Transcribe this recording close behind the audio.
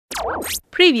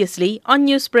Previously on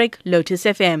Newsbreak, Lotus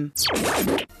FM.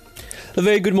 A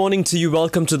very good morning to you.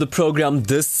 Welcome to the program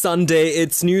this Sunday.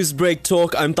 It's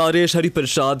NewsbreakTalk. I'm Taresh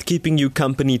Harreepershad, keeping you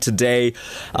company today.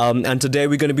 And today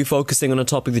we're going to be focusing on a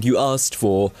topic that you asked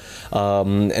for.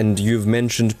 And you've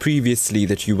mentioned previously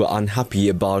that you were unhappy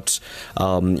about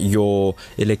your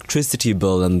electricity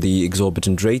bill and the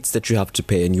exorbitant rates that you have to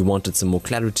pay. And you wanted some more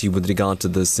clarity with regard to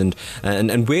this and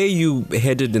where you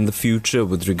headed in the future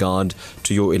with regard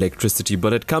to your electricity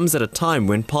bill. It comes at a time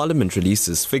when Parliament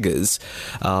releases figures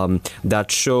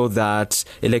that show that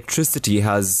electricity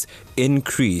has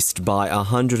increased by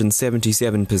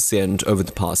 177% over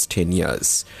the past 10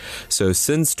 years. So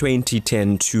since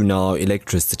 2010 to now,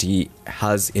 electricity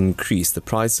has increased. The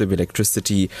price of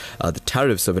electricity, the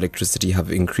tariffs of electricity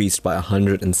have increased by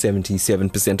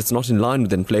 177%. It's not in line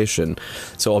with inflation.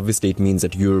 So obviously it means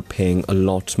that you're paying a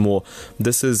lot more.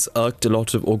 This has irked a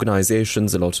lot of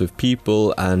organizations, a lot of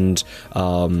people, and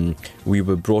we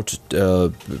were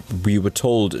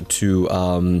told to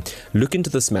look into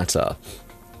this matter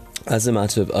as a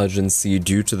matter of urgency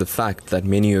due to the fact that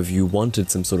many of you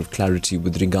wanted some sort of clarity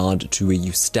with regard to where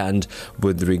you stand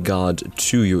with regard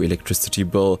to your electricity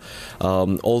bill.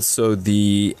 Also,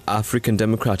 the African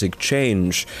Democratic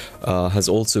Change has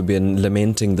also been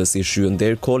lamenting this issue, and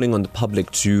they're calling on the public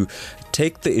to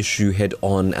take the issue head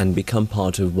on and become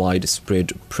part of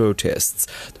widespread protests.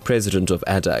 The president of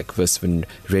ADAC, Visvin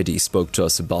Reddy, spoke to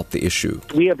us about the issue.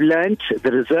 We have learned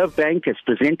the Reserve Bank has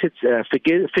presented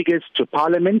figures to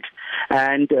Parliament,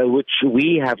 and which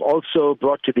we have also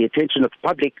brought to the attention of the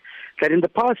public, that in the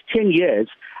past 10 years,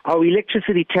 our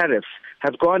electricity tariffs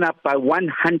have gone up by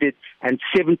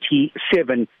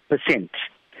 177%.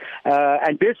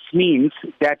 And this means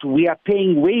that we are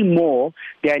paying way more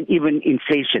than even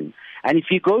inflation. And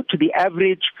if you go to the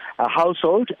average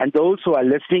household, and those who are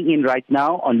listening in right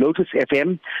now on Lotus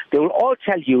FM, they will all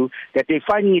tell you that they're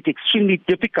finding it extremely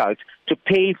difficult to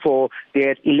pay for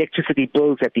their electricity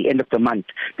bills at the end of the month.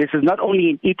 This is not only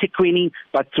in eThekwini,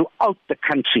 but throughout the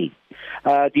country.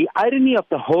 The irony of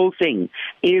the whole thing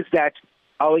is that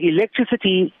our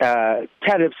electricity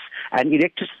tariffs and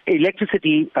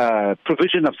electricity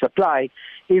provision of supply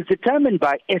is determined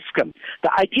by Eskom.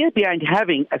 The idea behind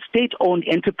having a state-owned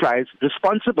enterprise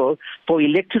responsible for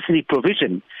electricity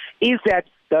provision is that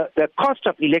the cost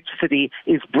of electricity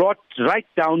is brought right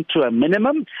down to a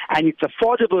minimum, and it's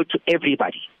affordable to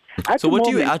everybody. So what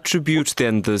do you attribute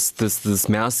then this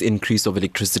mass increase of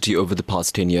electricity over the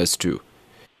past 10 years to?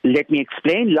 Let me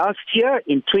explain. Last year,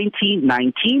 in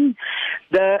 2019,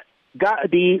 the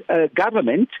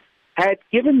government had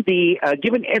given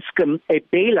Eskom a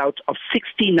bailout of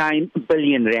 69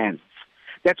 billion rands.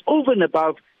 That's over and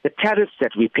above the tariffs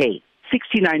that we pay,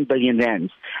 69 billion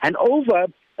rands. And over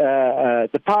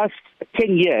the past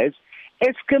 10 years,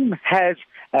 Eskom has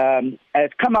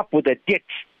come up with a debt,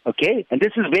 okay? And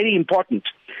this is very important.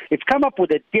 It's come up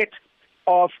with a debt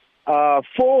of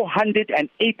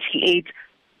 488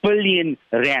 billion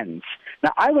rands.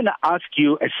 Now, I want to ask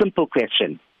you a simple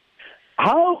question.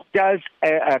 How does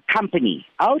a company,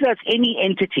 how does any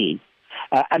entity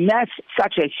amass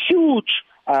such a huge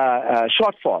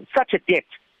shortfall, such a debt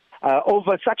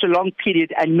over such a long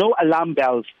period, and no alarm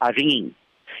bells are ringing?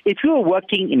 If you're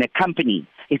working in a company,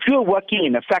 if you're working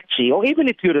in a factory, or even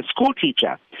if you're a school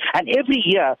teacher, and every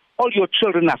year all your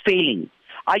children are failing,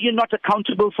 are you not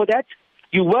accountable for that?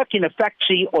 You work in a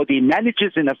factory, or the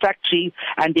managers in a factory,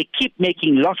 and they keep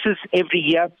making losses every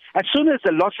year. As soon as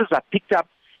the losses are picked up,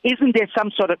 isn't there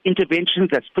some sort of intervention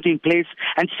that's put in place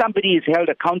and somebody is held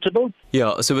accountable?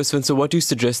 Yeah, so what do you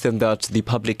suggest then that the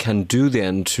public can do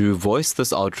then to voice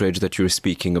this outrage that you're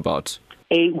speaking about?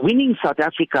 A winning South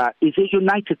Africa is a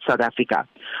united South Africa.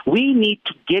 We need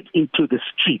to get into the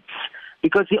streets,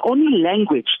 because the only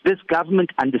language this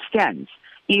government understands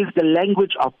is the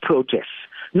language of protest,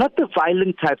 not the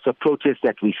violent types of protests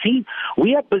that we see.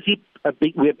 We are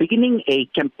beginning a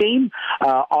campaign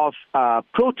of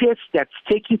protests that's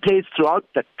taking place throughout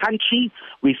the country.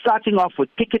 We're starting off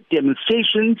with picket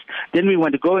demonstrations, then we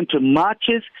want to go into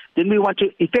marches, then we want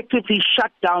to effectively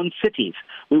shut down cities.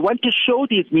 We want to show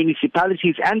these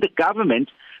municipalities and the government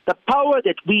the power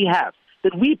that we have,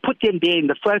 that we put them there in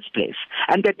the first place,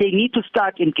 and that they need to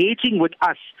start engaging with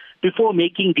us before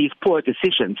making these poor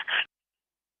decisions.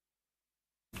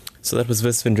 So that was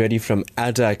Visvin Reddy from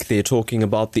ADAC. They're talking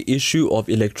about the issue of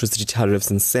electricity tariffs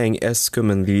and saying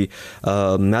Eskom and the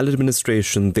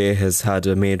maladministration there has had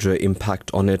a major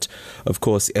impact on it. Of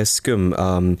course, Eskom,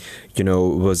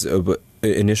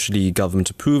 initially government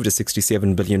approved a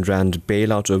 67 billion rand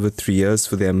bailout over 3 years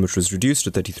for them, which was reduced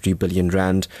to 33 billion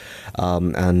rand.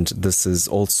 And this is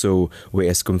also where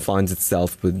Eskom finds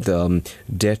itself with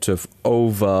debt of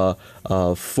over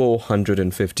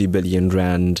 450 billion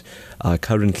rand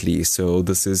currently. So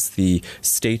this is the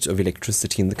state of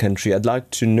electricity in the country. I'd like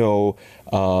to know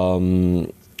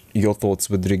your thoughts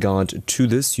with regard to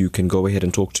this. You can go ahead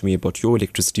and talk to me about your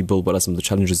electricity bill. What are some of the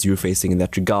challenges you're facing in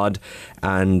that regard?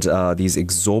 And these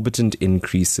exorbitant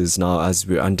increases now, as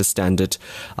we understand it,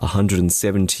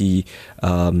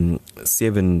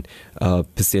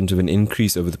 177% of an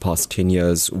increase over the past 10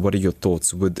 years. What are your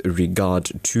thoughts with regard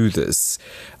to this?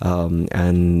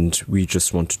 And we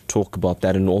just want to talk about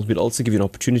that, and we'll also give you an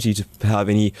opportunity to have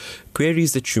any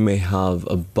queries that you may have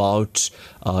about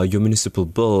your municipal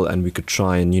bill, and we could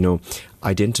try and,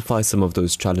 identify some of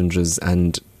those challenges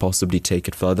and possibly take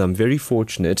it further. I'm very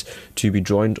fortunate to be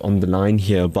joined on the line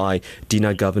here by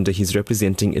Deena Govender. He's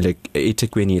representing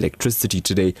eThekwini Electricity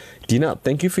today. Deena,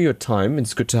 thank you for your time.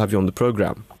 It's good to have you on the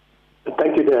program.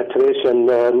 Thank you, Taresh, and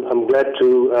I'm glad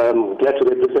to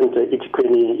represent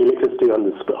eThekwini Electricity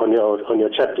on your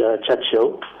chat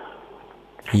show.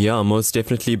 Yeah, most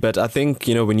definitely. But I think,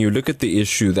 when you look at the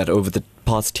issue that over the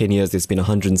past 10 years there's been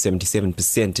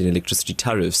 177% in electricity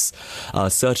tariffs,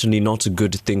 certainly not a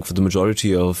good thing for the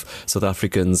majority of South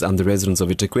Africans and the residents of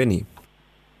eThekwini.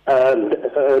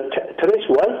 Taresh,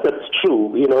 whilst that's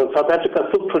true, South Africa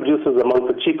still produces among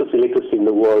the cheapest electricity in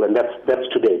the world, and that's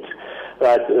to date.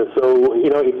 Right, so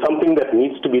it's something that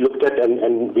needs to be looked at,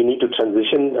 and we need to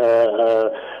transition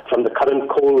from the current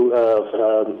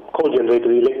coal-generated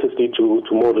electricity to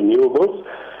more renewables.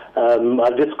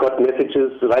 I've just got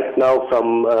messages right now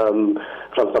from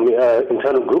some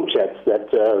internal group chats that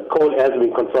solar has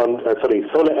been confirmed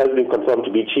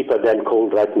to be cheaper than coal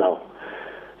right now.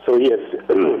 So yes,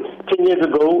 10 years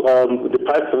ago, the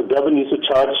price of Durban used to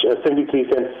charge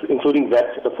 73 cents, including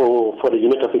VAT, for the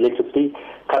unit of electricity.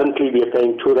 Currently, we are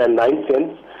paying 2 rand 9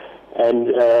 cents,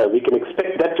 and we can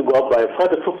expect that to go up by a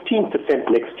further 15%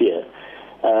 next year,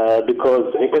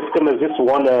 because Eskom has just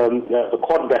won a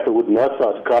court battle with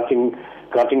NERSA, granting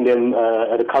them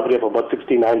a recovery of about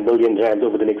 69 billion rand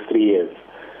over the next 3 years.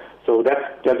 So that's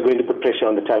going to put pressure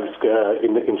on the tariffs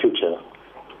in future.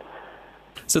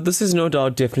 So this is no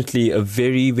doubt definitely a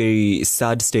very, very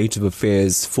sad state of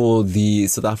affairs for the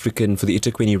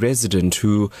eThekwini resident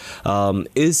who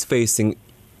is facing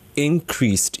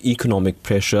increased economic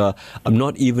pressure. I'm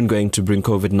not even going to bring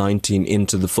COVID-19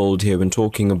 into the fold here when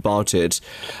talking about it.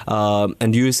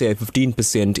 And you say a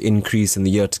 15% increase in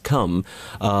the year to come.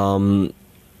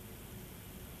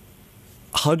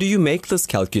 How do you make this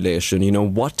calculation?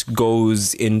 What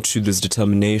goes into this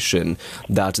determination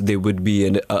that there would be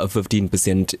a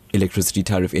 15% electricity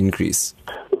tariff increase?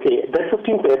 Okay, that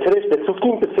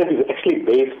 15% is actually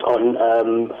based on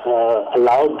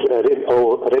allowed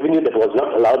revenue that was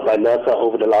not allowed by NERSA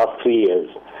over the last 3 years.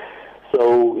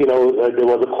 So, there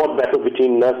was a court battle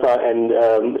between NERSA and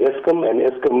Eskom, and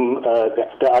Eskom,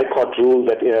 the High Court ruled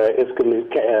that Eskom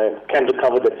can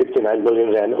recover the 69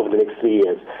 billion rand over the next 3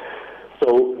 years.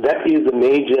 So that is a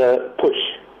major push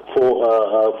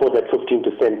for that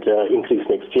 15% increase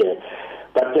next year.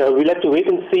 But we'll have to wait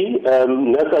and see.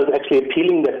 NERSA is actually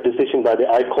appealing that decision by the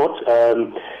High Court,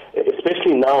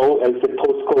 especially now as the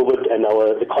post-COVID and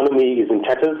our economy is in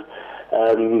tatters.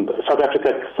 South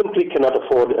Africa simply cannot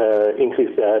afford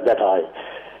increase that high.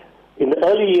 In the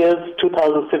early years,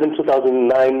 2007,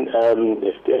 2009,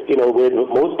 where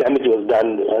most damage was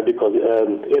done because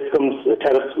Eskom's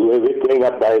tariffs were going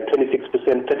up by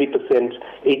 26%, 30%,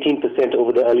 18%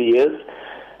 over the early years.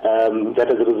 That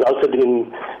has resulted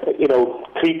in,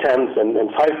 3 times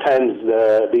and 5 times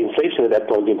the inflation at that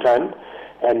point in time.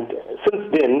 And since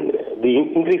then, the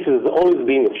increase has always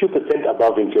been a few percent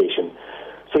above inflation.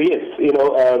 So yes,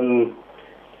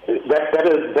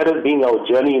 that has been our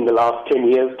journey in the last 10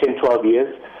 years, 10, 12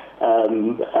 years,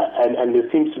 and there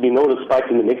seems to be no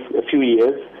respite in the next few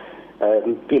years,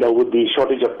 with the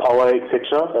shortage of power,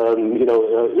 etc.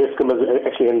 Eskom has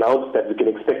actually announced that we can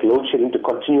expect load shedding to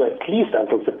continue at least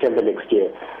until September next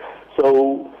year.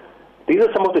 So these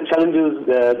are some of the challenges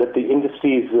that the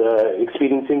industry is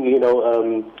experiencing.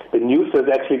 The news has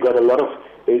actually got a lot of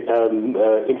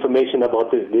information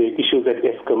about the issues at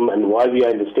Eskom and why we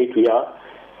are in the state we are.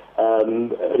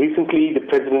 Recently, the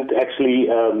president actually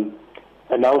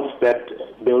announced that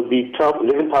there will be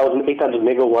 11,800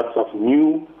 megawatts of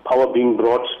new power being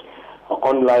brought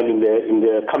online in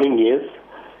the coming years.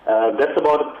 That's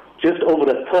about just over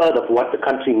a third of what the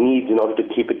country needs in order to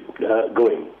keep it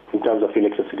going in terms of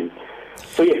electricity.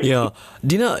 So yes. Yeah,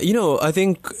 Deena, I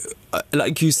think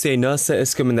like you say, NERSA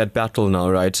Eskom in that battle now,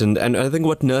 right? And I think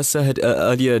what NERSA had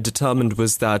earlier determined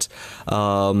was that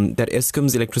that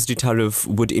Eskom's electricity tariff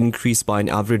would increase by an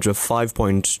average of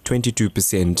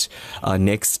 5.22%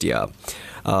 next year.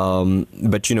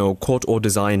 But, court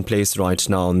orders are in place right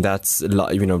now, and that's,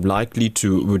 likely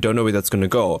to, we don't know where that's going to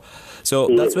go. So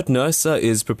that's what NERSA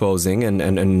is proposing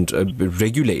and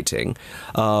regulating.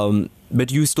 But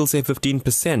you still say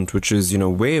 15%, which is,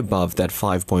 way above that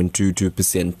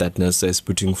 5.22% that NERSA is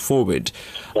putting forward.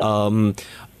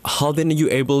 How then are you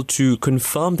able to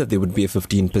confirm that there would be a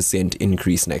 15%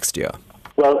 increase next year?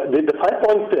 Well, the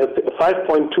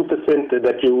 5.2%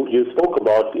 that you spoke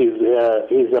about is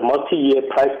a multi-year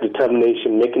price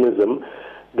determination mechanism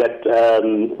that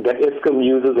Eskom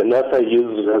uses and NERSA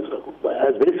uses as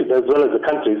well as the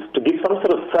countries to give some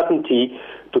sort of certainty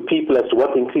to people as to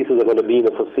what increases are going to be in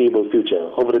the foreseeable future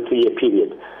over a 3-year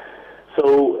period.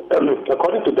 So,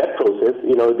 according to that process,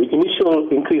 the initial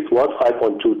increase was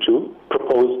 5.22,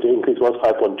 proposed increase was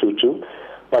 5.22,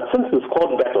 but since this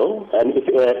court battle, and if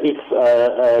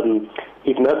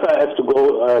NERSA has to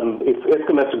go, if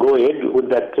Eskom has to go ahead with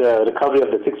that recovery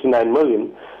of the 69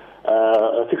 billion,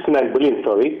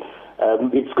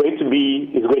 it's going to be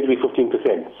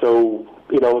 15%. So,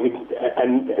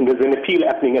 and there's an appeal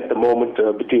happening at the moment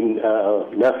between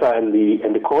NERSA and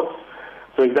the courts.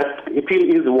 So if that appeal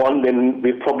is won, then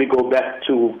we'll probably go back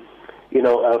to,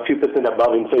 a few percent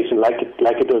above inflation, like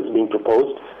it was being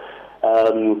proposed.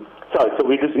 So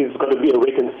it's going to be a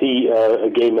wait and see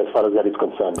game as far as that is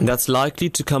concerned. And that's likely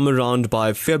to come around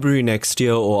by February next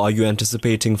year, or are you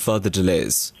anticipating further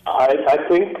delays? I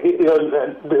think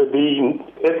the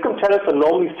Eskom tariffs are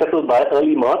normally settled by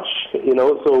early March.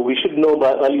 So we should know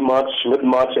by early March,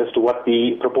 mid-March, as to what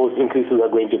the proposed increases are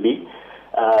going to be.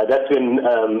 That's when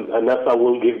NERSA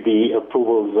will give the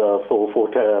approvals for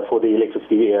the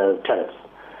electricity tariffs.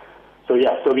 So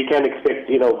we can expect,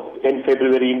 in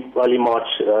February, early March,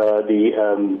 the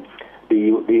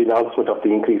announcement of the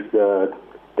increase.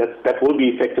 That will be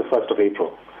effective 1st of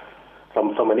April,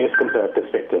 from an Eskom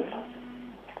perspective.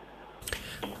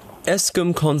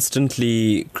 Eskom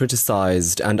constantly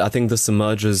criticized, and I think this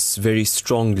emerges very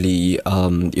strongly,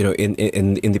 in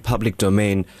the public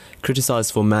domain,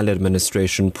 criticized for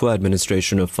maladministration, poor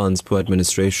administration of funds, poor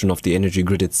administration of the energy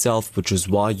grid itself, which is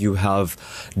why you have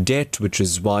debt, which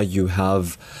is why you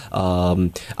have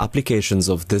applications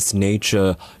of this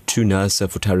nature to NERSA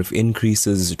for tariff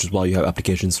increases, which is why you have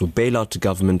applications for bailout to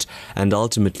government, and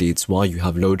ultimately it's why you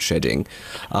have load shedding.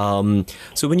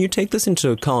 So when you take this into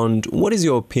account, what is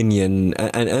your opinion,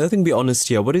 and I think be honest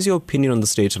here, what is your opinion on the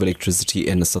state of electricity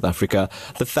in South Africa?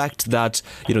 The fact that,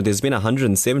 there's been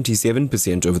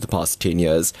 177% over the past 10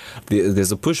 years.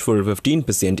 There's a push for a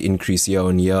 15% increase year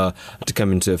on year to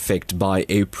come into effect by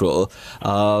April.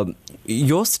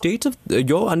 Your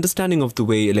understanding of the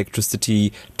way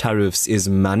electricity tariffs is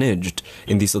managed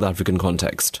in the South African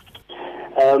context?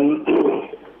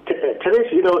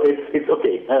 Taresh, it's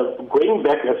okay. Going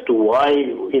back as to why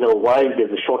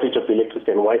there's a shortage of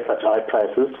electricity and why such high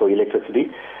prices for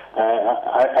electricity,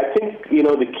 I think,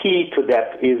 the key to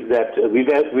that is that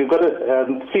we've got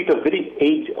a fleet of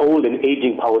very old and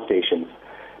aging power stations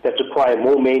that require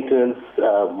more maintenance,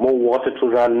 more water to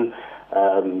run.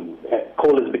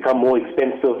 Coal has become more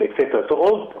expensive, etc. So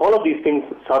all of these things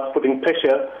start putting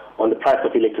pressure on the price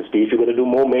of electricity. If you're going to do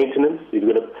more maintenance, if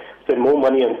you're going to spend more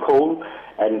money on coal,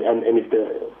 and if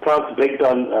the plants break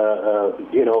down,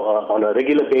 on a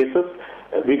regular basis,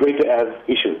 we're going to have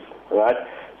issues, right?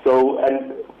 So,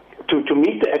 and to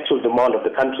meet the actual demand of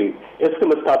the country,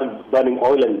 Eskom has started burning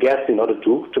oil and gas in order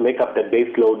to make up that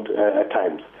base load at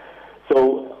times.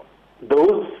 So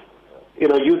those,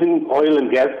 using oil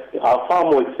and gas are far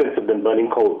more expensive than burning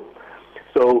coal.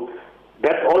 So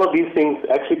that all of these things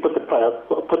actually put the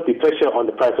pressure on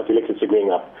the price of electricity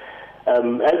going up.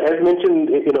 As mentioned,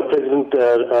 President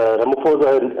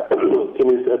Ramaphosa in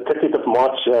his 30th of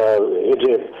March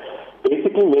address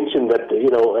basically mentioned that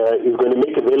he's going to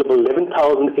make available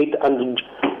 11,800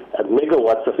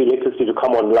 megawatts of electricity to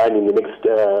come online in the next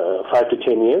 5 to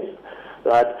 10 years.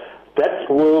 Right? That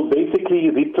will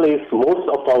basically replace most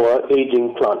of our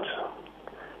aging plants.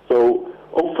 So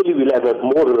hopefully we'll have a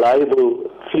more reliable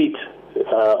fleet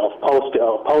of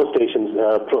power stations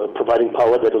providing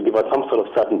power that will give us some sort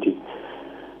of certainty.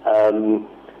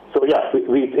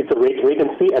 It's a wait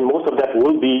and see, and most of that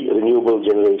will be renewable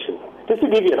generation. Just to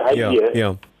give you an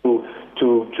idea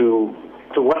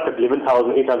to what that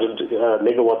 11,800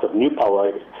 megawatts of new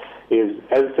power is,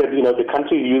 as I said, the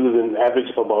country uses an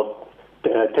average of about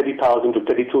 30,000 to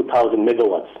 32,000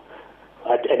 megawatts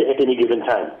at any given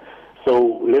time.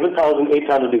 So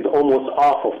 11,800 is almost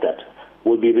half of that.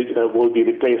 will be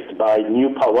replaced by new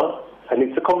power, and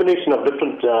it's a combination of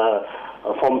different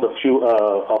forms of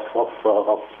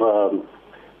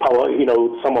power.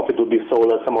 Some of it will be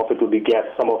solar, some of it will be gas,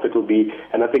 some of it will be,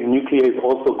 and I think nuclear is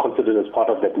also considered as part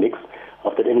of that mix,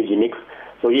 of that energy mix.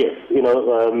 So yes,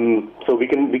 so we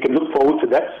can look forward to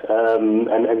that,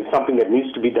 and something that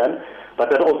needs to be done, but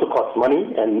that also costs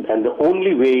money, and the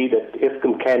only way that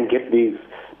Eskom can get the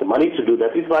money to do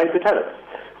that is via the tariffs.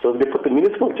 So if they put the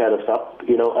municipal tariffs up,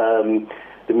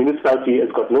 the municipality has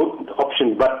got no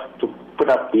option but to put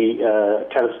up the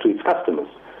tariffs to its customers.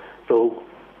 So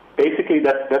basically,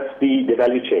 that's the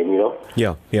value chain,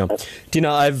 Yeah.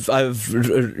 Deena, I've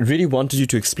really wanted you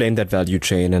to explain that value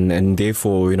chain, and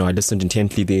therefore, I listened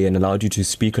intently there and allowed you to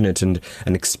speak on it and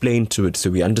explain to it,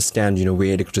 so we understand,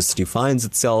 where electricity finds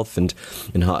itself and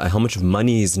how much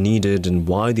money is needed and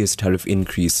why there's tariff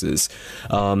increases.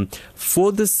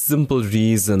 For the simple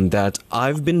reason that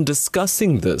I've been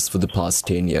discussing this for the past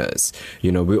 10 years.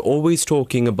 We're always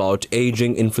talking about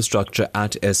aging infrastructure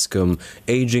at Eskom,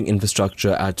 aging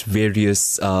infrastructure at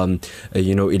various,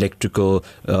 municipal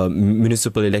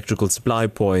electrical supply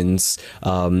points,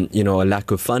 a lack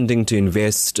of funding to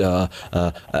invest,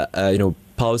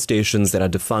 power stations that are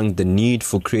defunct, the need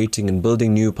for creating and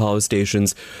building new power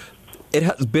stations. It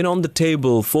has been on the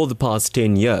table for the past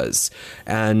 10 years.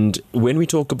 And when we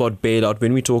talk about bailout,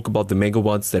 when we talk about the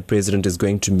megawatts that President is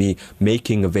going to be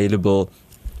making available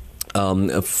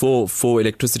for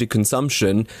electricity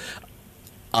consumption,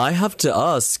 I have to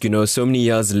ask, so many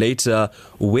years later,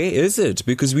 where is it?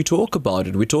 Because we talk about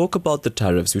it. We talk about the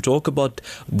tariffs. We talk about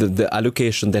the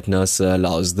allocation that NERSA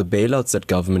allows, the bailouts that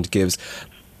government gives.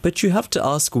 But you have to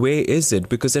ask, where is it?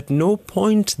 Because at no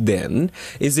point then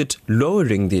is it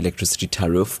lowering the electricity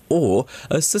tariff or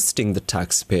assisting the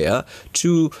taxpayer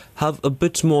to have a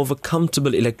bit more of a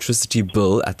comfortable electricity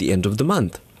bill at the end of the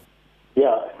month.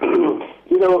 Yeah.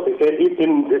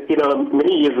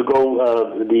 Many years ago,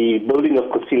 the building of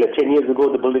Kusile, 10 years ago,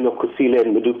 the building of Kusile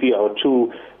and Medupi, our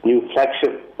two new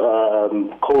flagship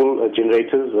coal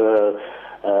generators,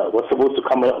 was supposed to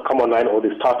come online, or they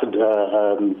started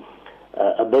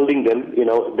building them.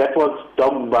 That was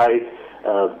dogged by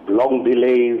long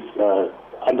delays,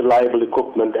 unreliable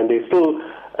equipment, and they still,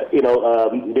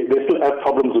 they still have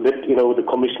problems with it, with the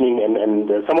commissioning,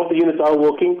 and some of the units are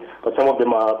working, but some of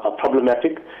them are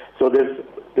problematic. So there's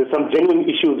some genuine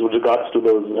issues with regards to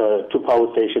those two power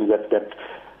stations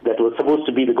that were supposed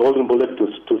to be the golden bullet to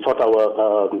sort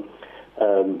our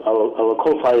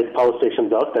coal-fired power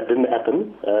stations out. That didn't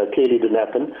happen. Clearly didn't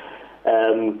happen.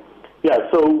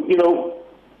 That's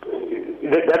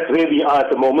where we are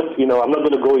at the moment. I'm not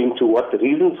going to go into what the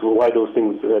reasons for why those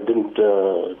things didn't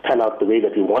pan out the way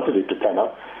that we wanted it to pan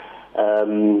out.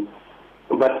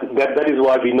 But that is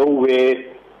why we know we're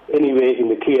anyway in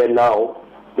the clear now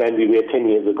than we were 10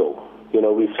 years ago.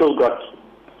 We've still got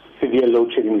severe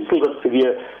load shedding. We've still got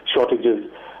severe shortages.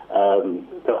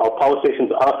 Our power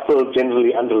stations are still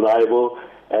generally unreliable,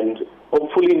 and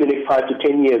hopefully in the next 5 to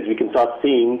 10 years we can start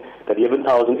seeing that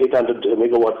 11,800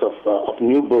 megawatts of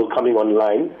new build coming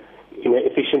online in an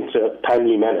efficient,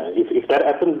 timely manner. If that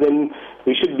happens, then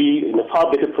we should be in a far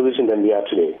better position than we are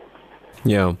today.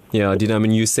 Yeah, Deena,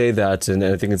 you say that, and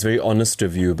I think it's very honest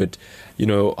of you, but,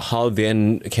 how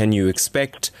then can you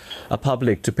expect a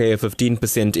public to pay a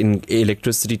 15% in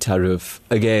electricity tariff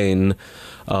again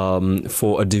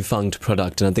for a defunct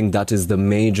product? And I think that is the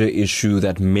major issue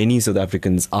that many South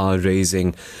Africans are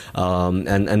raising.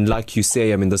 And like you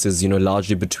say, this is,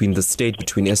 largely between the state,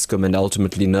 between Eskom and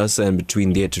ultimately NERSA, and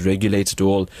between there to regulate it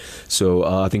all. So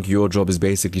I think your job is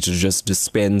basically to just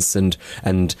dispense and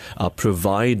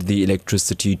provide the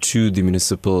electricity to the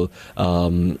municipal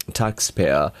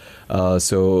taxpayer.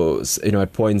 So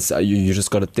at points, you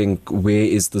just got to think, where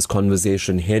is this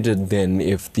conversation headed then,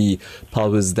 if the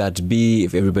powers that be,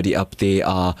 if everybody up there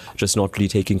are just not really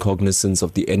taking cognizance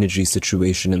of the energy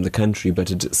situation in the country? But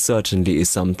it certainly is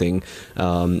something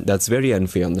that's very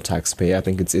unfair on the taxpayer. I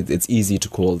think it's easy to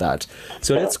call that.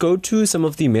 So let's go to some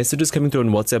of the messages coming through on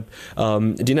WhatsApp.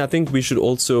 Deena, I think we should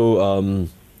also...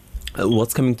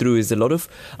 what's coming through is a lot of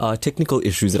technical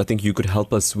issues that I think you could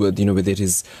help us with, whether it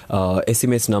is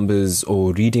SMS numbers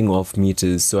or reading off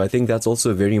meters. So I think that's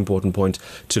also a very important point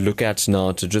to look at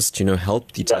now, to just,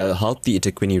 help the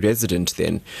eThekwini resident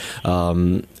then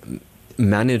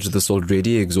manage this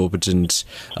already exorbitant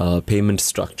payment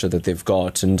structure that they've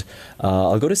got. And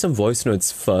I'll go to some voice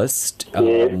notes first.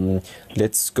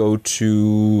 Let's go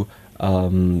to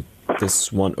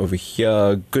this one over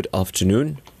here. Good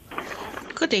afternoon.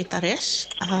 Good day, Taresh.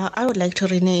 I would like to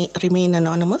remain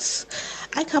anonymous.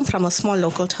 I come from a small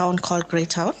local town called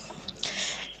Greytown.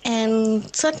 And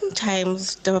certain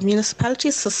times the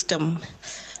municipality system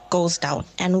goes down,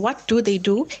 and what do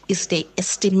is they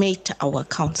estimate our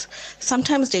accounts.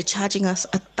 Sometimes they're charging us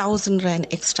 1,000 rand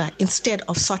extra instead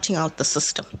of sorting out the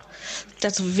system.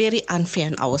 That's very unfair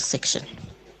in our section,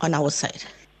 on our side.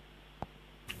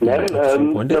 Let's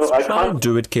try and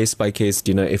do it case by case,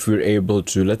 Deena, if we're able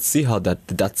to. Let's see how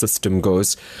that system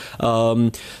goes.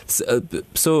 So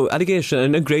allegation,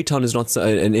 and a Greytown is not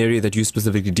an area that you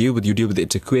specifically deal with. You deal with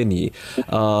eThekwini.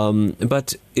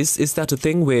 But is that a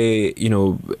thing where,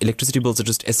 electricity bills are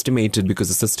just estimated because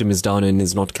the system is down and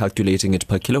is not calculating it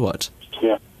per kilowatt?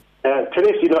 Yeah.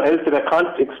 Taresh, as I said, I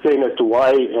can't explain as to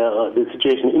why the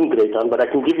situation in Greytown, but I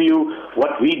can give you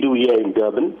what we do here in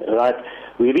Durban, right?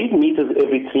 We read meters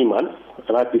every 3 months,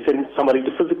 right? We send somebody to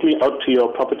physically out to your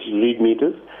property to read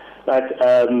meters, right?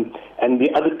 And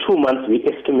the other 2 months we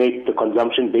estimate the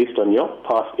consumption based on your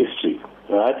past history,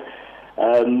 right?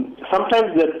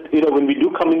 Sometimes that, when we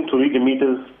do come in to read the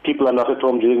meters, people are not at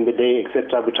home during the day,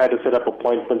 etc. We try to set up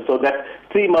appointments, so that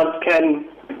 3 months can,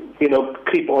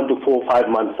 creep on to 4 or 5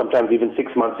 months, sometimes even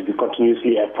 6 months if you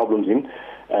continuously have problems in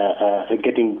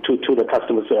getting to the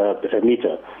customer's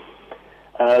meter.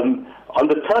 On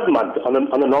the third month, on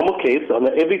a normal case,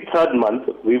 every third month,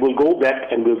 we will go back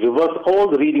and we'll reverse all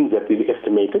the readings that we've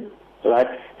estimated, right?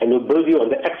 And we'll bill you on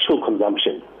the actual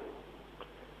consumption,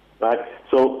 right?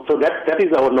 So that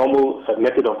is our normal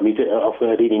method of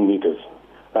reading meters,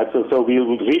 right? So we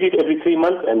will read it every 3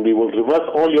 months, and we will reverse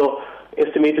all your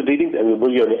estimated readings, and we'll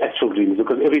bill you on the actual readings,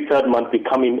 because every third month we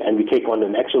come in and we take on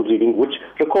an actual reading, which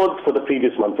records for the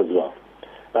previous month as well,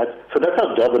 right? So that's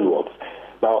how Durban works.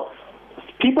 Now,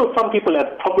 some people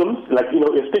have problems,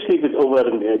 especially if it's over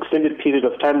an extended period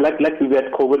of time, like we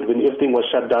had COVID when everything was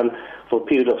shut down for a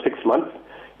period of 6 months,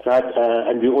 right?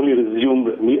 And we only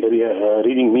resumed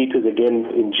reading meters again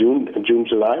in June,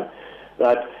 July,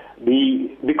 right?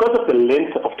 Because of the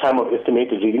length of time of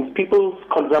estimated readings, people's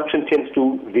consumption tends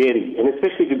to vary, and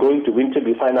especially if you go into winter,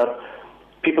 we find out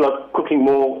people are cooking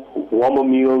more warmer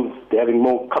meals, they're having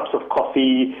more cups of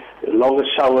coffee, longer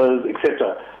showers,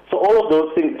 etc. So all of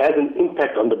those things has an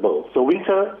impact on the bill. So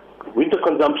winter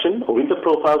consumption or winter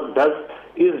profiles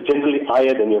is generally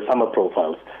higher than your summer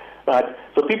profiles, right?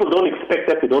 So people don't expect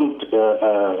that, they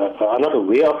are not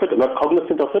aware of it, are not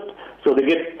cognizant of it. So they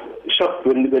get shocked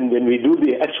when we do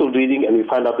the actual reading and we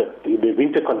find out that the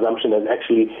winter consumption has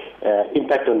actually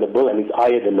impact on the bill and is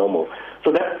higher than normal.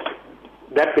 So that's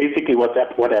basically what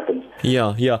happens.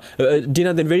 Yeah.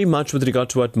 Deena, then very much with regard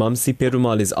to what Mamsi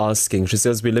Perumal is asking. She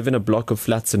says, we live in a block of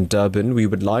flats in Durban. We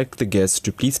would like the guest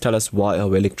to please tell us why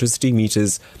our electricity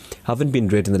meters haven't been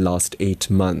read in the last 8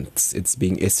 months. It's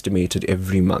being estimated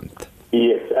every month.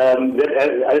 Yes. As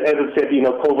I said,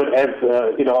 COVID,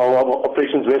 our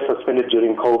operations were suspended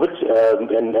during COVID,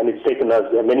 and it's taken us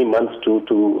many months to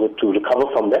recover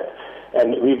from that.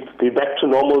 And we're back to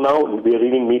normal now. We're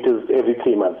reading meters every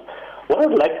 3 months. What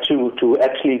I'd like to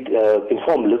actually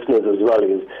inform listeners as well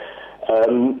is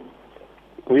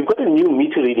we've got a new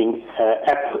meter reading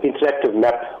app, interactive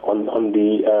map on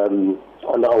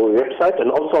our website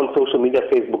and also on social media,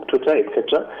 Facebook, Twitter,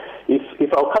 etc.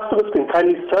 If our customers can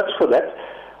kindly search for that,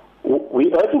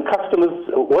 we urge customers.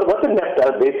 What the map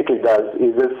basically does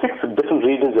is there's 6 different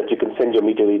regions that you can send your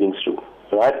meter readings to,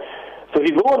 right? So if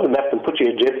you go on the map and put your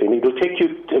address in, it'll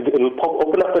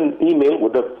open up an email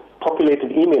with a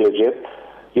populated email address.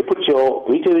 You put your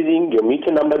meter reading, your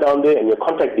meter number down there, and your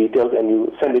contact details, and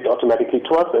you send it automatically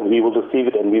to us, and we will receive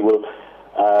it, and we will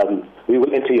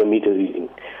enter your meter reading.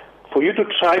 For you to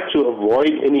try to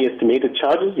avoid any estimated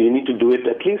charges, you need to do it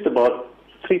at least about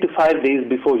 3 to 5 days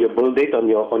before your bill date on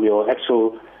your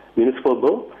actual municipal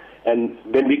bill. And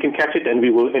then we can catch it and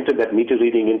we will enter that meter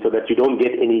reading in so that you don't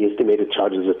get any estimated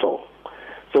charges at all.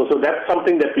 So that's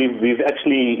something that we've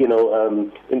actually,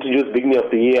 introduced beginning of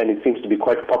the year, and it seems to be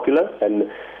quite popular, and,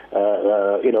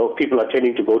 people are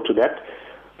tending to go to that.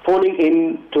 Phoning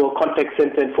in to a contact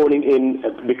center and phoning in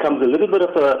becomes a little bit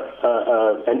of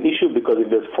an issue, because if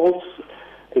there's false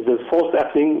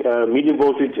happening, medium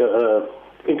voltage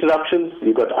interruptions,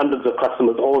 you've got hundreds of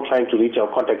customers all trying to reach our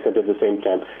contact center at the same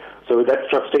time. So that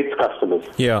frustrates customers.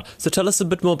 Yeah. So tell us a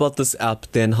bit more about this app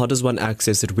then. How does one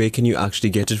access it? Where can you actually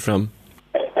get it from?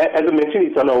 As I mentioned,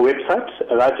 it's on our website.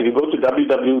 Right? If you go to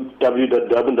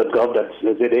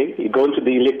www.durban.gov.za, you go into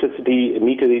the electricity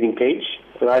meter reading page,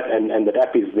 right, and that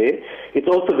app is there. It's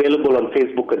also available on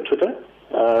Facebook and Twitter.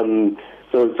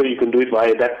 So you can do it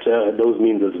via those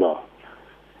means as well.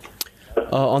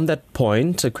 On that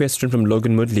point, a question from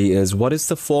Logan Mudley is, what is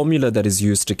the formula that is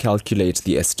used to calculate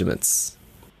the estimates?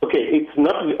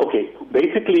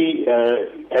 Basically, as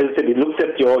I said, it looks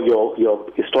at your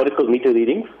historical meter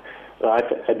readings, right?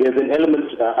 There's an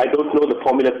element, I don't know the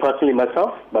formula personally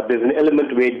myself, but there's an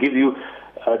element where it gives you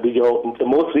the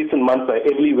most recent months are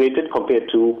heavily weighted compared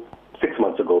to 6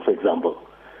 months ago, for example.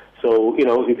 So,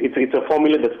 it's a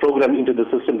formula that's programmed into the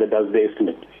system that does the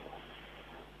estimate.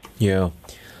 Yeah.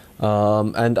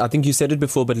 And I think you said it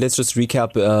before, but let's just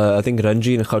recap. I think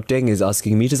Ranji in Gauteng is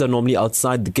asking, meters are normally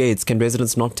outside the gates. Can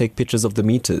residents not take pictures of the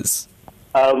meters?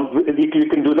 You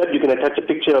can do that. You can attach a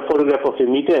picture, a photograph of your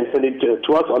meter and send it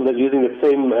to us using the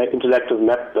same interactive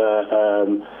map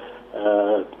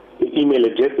email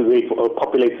address, where it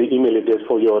populates the email address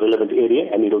for your relevant area,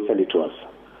 and it'll send it to us.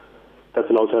 That's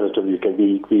an alternative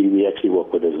we actually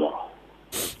work with as well.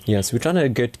 Yes, we're trying to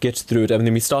get through it. I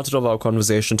mean, we started off our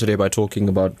conversation today by talking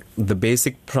about the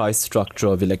basic price structure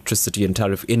of electricity and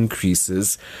tariff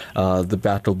increases, the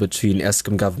battle between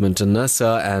Eskom government and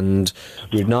NERSA, and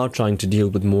we're now trying to deal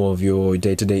with more of your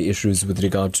day-to-day issues with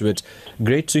regard to it.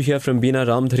 Great to hear from Deena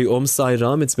Govender. Om Sai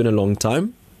Ram, it's been a long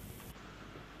time.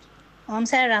 Om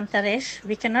Sai Ram, Taresh.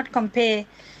 We cannot compare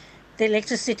the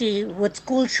electricity with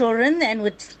school children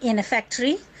and in a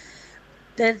factory.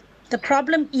 The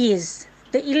problem is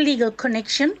the illegal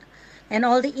connection, and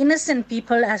all the innocent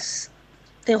people, as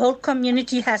the whole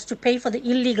community has to pay for the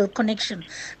illegal connection.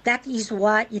 That is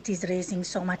why it is raising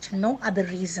so much, no other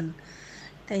reason.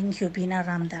 Thank you, Deena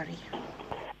Govender.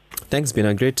 Thanks,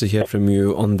 Deena. Great to hear from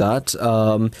you on that.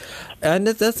 And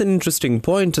that's an interesting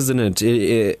point, isn't it?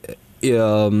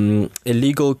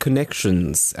 Illegal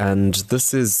connections, and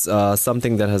this is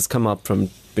something that has come up from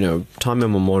time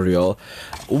immemorial.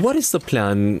 What is the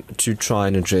plan to try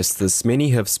and address this? Many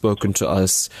have spoken to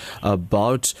us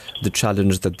about the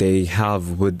challenge that they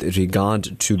have with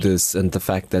regard to this, and the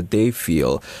fact that they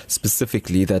feel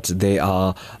specifically that they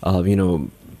are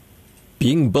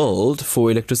being billed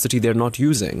for electricity they're not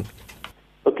using.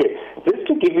 Okay, just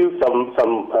to give you some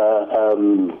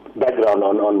background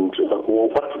on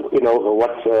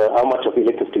how much of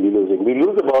electricity we're losing. We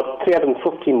lose about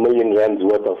 350 million rands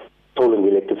worth of stolen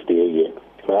electricity a year,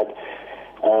 right?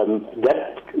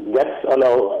 That's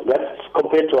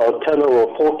compared to our turnover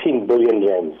of 14 billion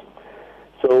rands.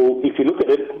 So if you look at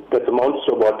it, that amounts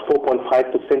to about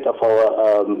 4.5% of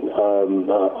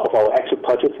our actual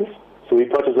purchases. So we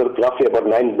purchase roughly about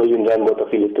 9 billion rand worth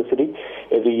of electricity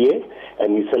every year,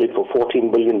 and we sell it for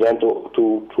 14 billion rand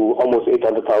to almost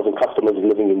 800,000 customers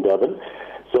living in Durban.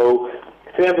 So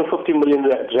 350 million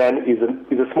rand is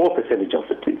a small percentage of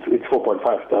it. It's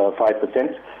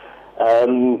 4.5%.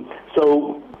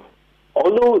 So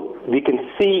although we can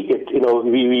see it,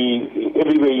 we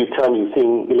everywhere you turn, you're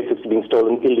seeing electricity being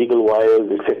stolen, illegal wires,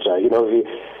 etc.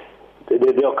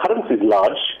 The occurrence is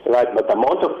large, right? But the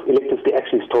amount of electricity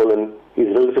actually stolen is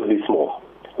relatively small,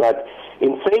 right?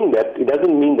 In saying that, it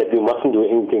doesn't mean that we mustn't do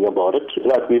anything about it,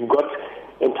 right? We've got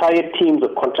entire teams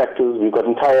of contractors, we've got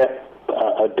entire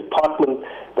department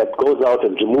that goes out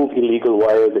and remove illegal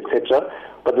wires, etc.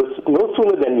 But no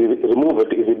sooner than we remove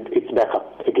it, it's back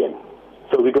up again.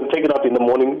 So we're going to take it out in the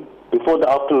morning before the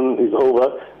afternoon is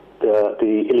over.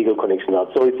 The illegal connection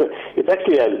out. So it's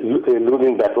actually a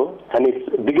losing battle, and it's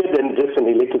bigger than just an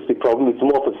electricity problem. It's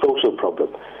more of a social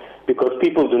problem, because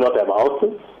people do not have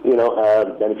houses,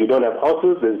 and if you don't have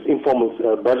houses, there's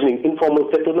burgeoning informal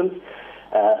settlements,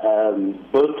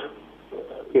 built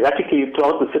erratically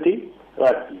throughout the city,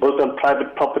 built on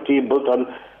private property, built on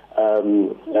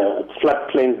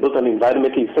floodplains, built on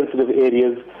environmentally sensitive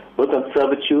areas, built on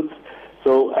servitudes.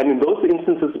 So, and in those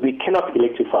instances, we cannot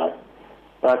electrify.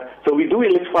 Right. So we do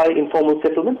electrify informal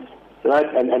settlements, right,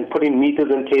 and put in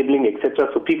meters and cabling, etc.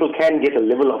 So people can get a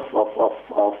level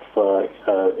of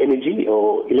energy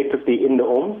or electricity in the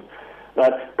homes,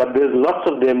 right? But there's lots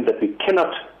of them that we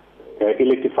cannot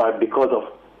electrify because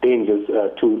of dangers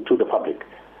to the public.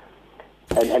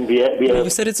 And we are You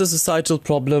said it's a societal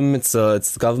problem, it's a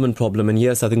government problem, and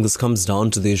yes, I think this comes down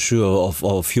to the issue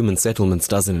of human settlements,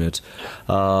 doesn't it?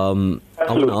 I want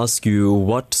to ask you,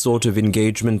 what sort of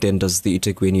engagement then does the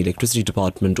eThekwini Electricity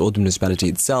Department or the municipality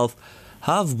itself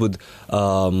have with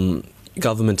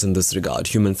government in this regard,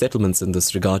 human settlements in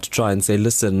this regard, to try and say,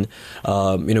 listen,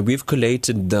 we've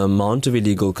collated the amount of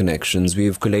illegal connections,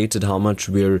 we've collated how much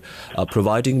we're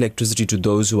providing electricity to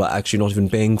those who are actually not even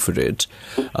paying for it,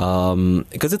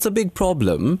 because it's a big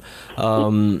problem.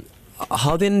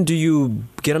 How then do you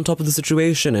get on top of the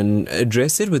situation and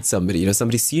address it with somebody,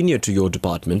 somebody senior to your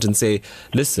department, and say,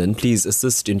 listen, please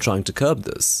assist in trying to curb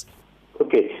this?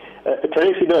 Okay,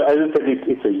 Taresh, as I said,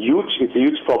 it's a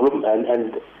huge problem,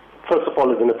 and first of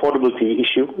all, it's an affordability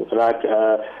issue, right?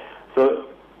 So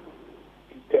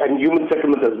and human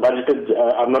settlement is budgeted.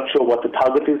 I'm not sure what the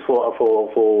target is for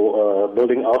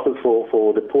building houses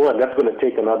for the poor, and that's going to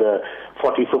take another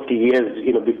 40, 50 years,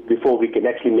 before we can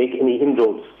actually make any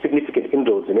significant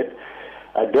inroads in it.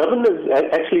 Durban has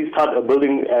actually started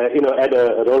building, at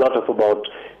a rollout of about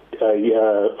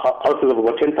houses of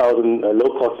about 10,000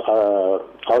 low-cost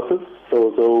houses.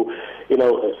 So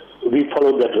we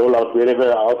followed that rollout. Wherever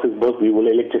a house is built, we will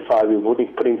electrify. We're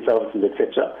putting services,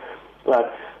 etc.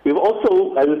 But we've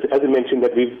also, as I mentioned,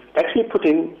 that we've actually put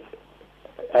in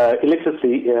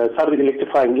electricity, started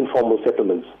electrifying informal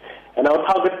settlements. And our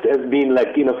target has been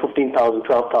 15,000,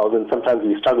 12,000. Sometimes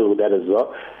we struggle with that as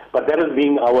well. But that has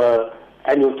been our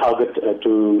annual target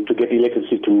to get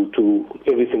electricity to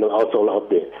every single household out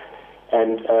there.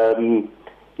 And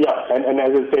and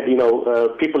as I said,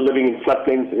 people living in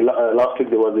floodplains. Last week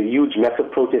there was a huge,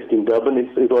 massive protest in Durban.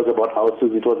 It was about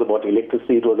houses, it was about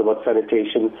electricity, it was about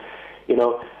sanitation.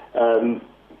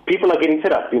 People are getting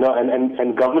fed up,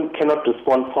 and government cannot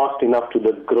respond fast enough to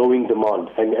the growing demand.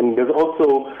 And there's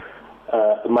also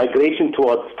migration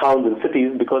towards towns and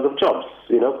cities because of jobs.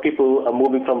 People are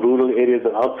moving from rural areas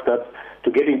and outskirts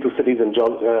to get into cities and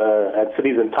jobs,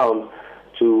 cities and towns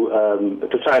to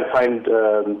try and find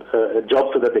a job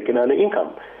so that they can earn an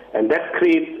income, and that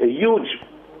creates a huge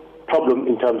problem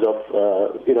in terms of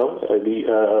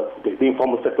the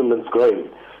informal settlements growing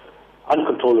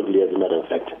uncontrollably, as a matter of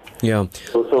fact. Yeah.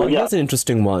 Here's an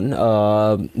interesting one.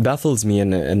 Baffles me,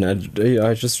 and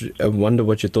I just wonder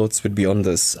what your thoughts would be on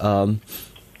this.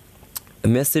 A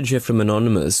message here from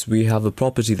Anonymous. We have a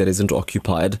property that isn't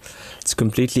occupied. It's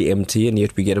completely empty, and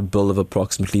yet we get a bill of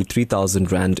approximately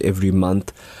 3,000 Rand every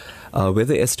month.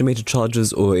 Whether estimated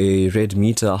charges or a red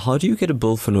meter, how do you get a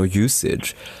bill for no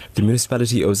usage? The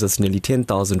municipality owes us nearly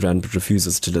 10,000 Rand but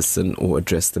refuses to listen or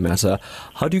address the matter.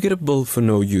 How do you get a bill for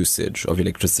no usage of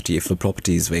electricity if the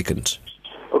property is vacant?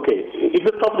 Okay, if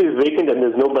the property is vacant and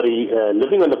there's nobody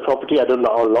living on the property, I don't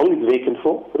know how long it's vacant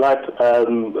for, right?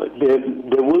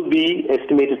 There will be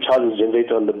estimated charges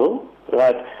generated on the bill,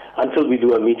 right, until we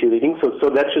do a meter reading. So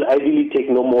that should ideally take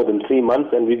no more than 3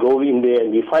 months, and we go in there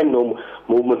and we find no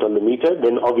movement on the meter,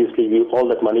 then obviously all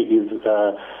that money is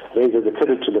raised as a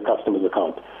credit to the customer's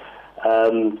account.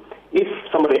 If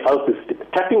somebody else is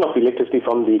tapping off electricity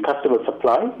from the customer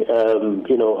supply,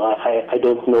 I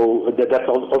don't know, that's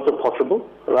also possible,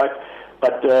 right?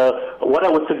 But what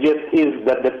I would suggest is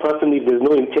that that person, if there's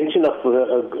no intention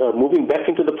of moving back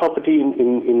into the property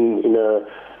in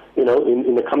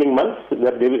the coming months,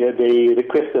 that they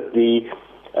request that the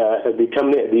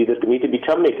meter be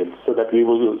terminated, so that we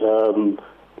will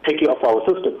take you off our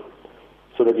system,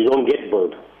 so that you don't get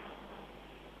billed.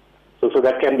 So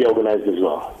that can be organized as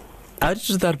well. Added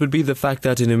to that would be the fact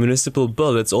that in a municipal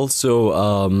bill, it's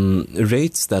also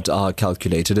rates that are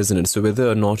calculated, isn't it? So whether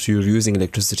or not you're using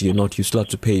electricity or not, you still have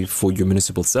to pay for your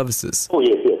municipal services. Oh,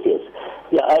 yes.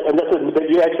 Yeah, and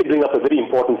you actually bring up a very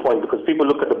important point, because people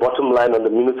look at the bottom line on the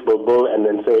municipal bill and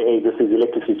then say, hey, this is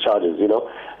electricity charges,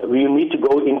 We need to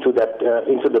go into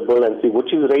the bill and see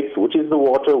which is rates, which is the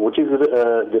water, which is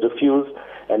the refuse,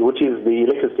 and which is the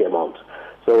electricity amount.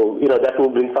 So, that will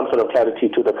bring some sort of clarity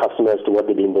to the customer as to what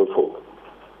they're being billed for.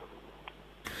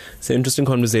 So interesting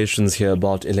conversations here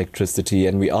about electricity,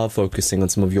 and we are focusing on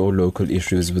some of your local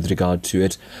issues with regard to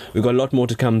it. We've got a lot more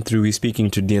to come through. We're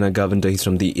speaking to Deena Govender. He's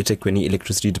from the eThekwini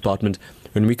Electricity Department.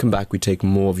 When we come back, we take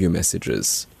more of your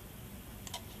messages.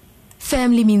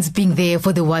 Family means being there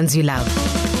for the ones you love.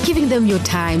 Giving them your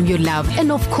time, your love,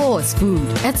 and of course, food.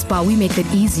 At Spar, we make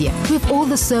that easier. We have all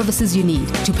the services you need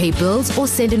to pay bills or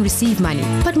send and receive money.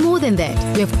 But more than that,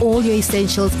 we have all your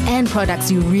essentials and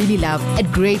products you really love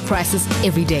at great prices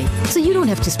every day. So you don't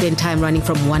have to spend time running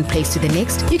from one place to the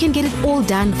next. You can get it all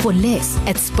done for less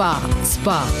at Spar.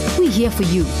 Spar, we're here for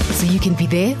you, so you can be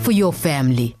there for your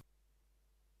family.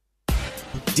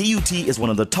 DUT is one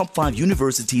of the top 5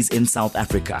 universities in South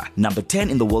Africa, number 10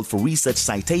 in the world for research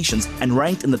citations, and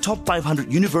ranked in the top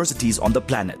 500 universities on the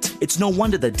planet. It's no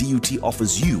wonder that DUT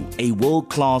offers you a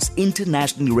world-class,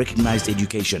 internationally recognized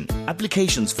education.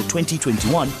 Applications for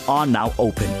 2021 are now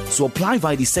open, so apply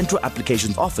via the Central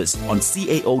Applications Office on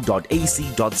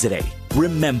cao.ac.za.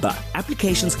 Remember,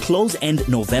 applications close end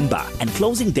November, and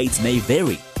closing dates may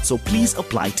vary, so please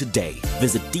apply today.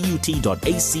 Visit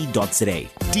dut.ac.za.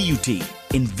 DUT,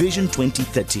 Envision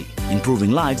 2030,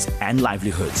 improving lives and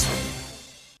livelihoods.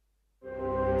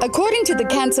 According to the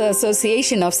Cancer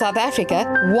Association of South Africa,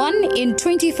 1 in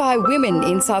 25 women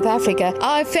in South Africa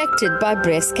are affected by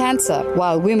breast cancer.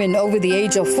 While women over the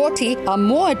age of 40 are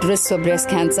more at risk for breast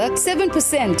cancer,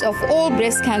 7% of all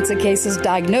breast cancer cases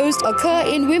diagnosed occur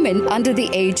in women under the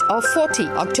age of 40.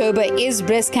 October is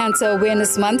Breast Cancer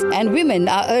Awareness Month, and women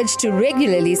are urged to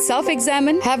regularly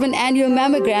self-examine, have an annual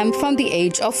mammogram from the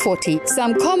age of 40.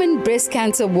 Some common breast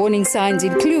cancer warning signs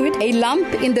include a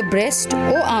lump in the breast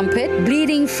or armpit,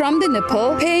 bleeding from the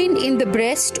nipple, pain in the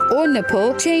breast or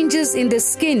nipple, changes in the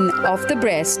skin of the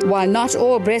breast. While not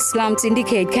all breast lumps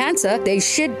indicate cancer, they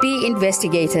should be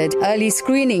investigated. Early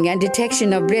screening and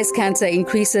detection of breast cancer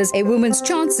increases a woman's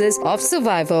chances of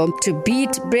survival. To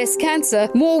beat breast cancer,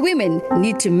 more women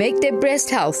need to make their breast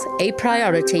health a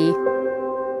priority.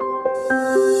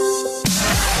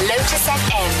 Lotus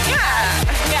FM.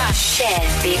 Yeah. Share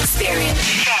the experience.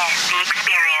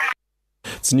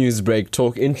 It's Newsbreak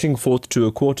Talk, inching forth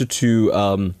to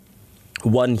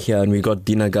 1:45 here, and we got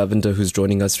Deena Govender, who's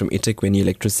joining us from eThekwini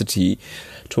Electricity,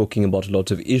 talking about a lot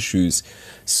of issues.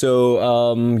 So,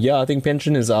 I think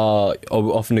pensioners are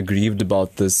often aggrieved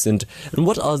about this. And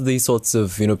what are the sorts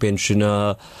of,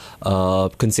 pensioner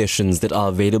concessions that are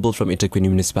available from eThekwini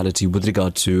municipality with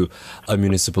regard to a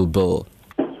municipal bill?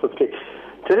 Okay,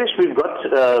 Taresh, we've got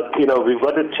a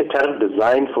tariff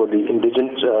designed for the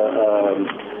indigent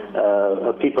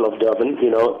people of Durban.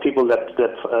 People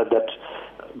that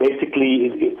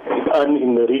basically earn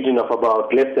in the region of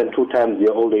about less than 2 times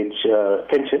their old age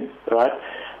pension, right?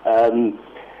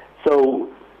 So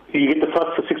you get the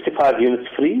first 65 units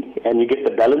free, and you get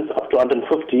the balance up to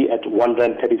 150 at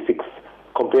R1.36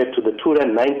 compared to the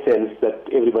R2.09 that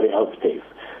everybody else pays.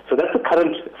 So that's the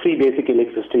current free basic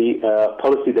electricity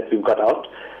policy that we've got out.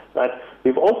 Right?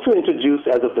 We've also introduced,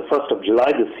 as of the 1st of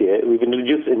July this year, we've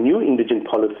introduced a new indigent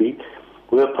policy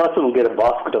where a person will get a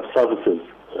basket of services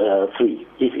free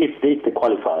if they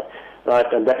qualify, right?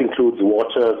 And that includes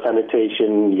water,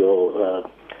 sanitation, your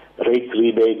rates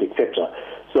rebate, etc.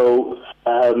 So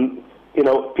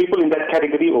people in that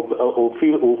category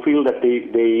who feel that they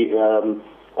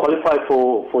qualify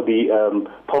for the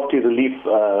poverty relief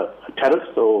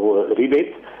tariffs or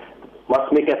rebates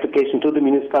must make application to the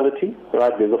municipality,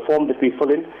 right? There's a form that we fill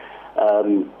in,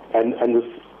 and this,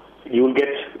 you will get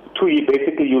 2 years.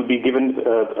 Basically, you'll be given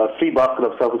a free basket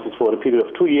of services for a period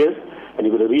of 2 years, and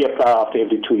you're going to reapply after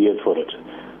every 2 years for it.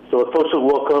 So a social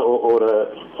worker or a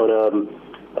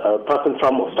person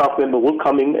from a staff member will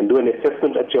come in and do an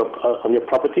assessment at on your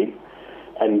property,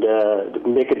 and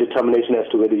make a determination as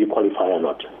to whether you qualify or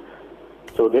not.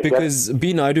 So because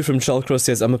B. Naidu from Shellcross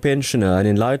says, I'm a pensioner, and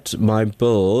in light, my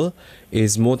bill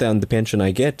is more than the pension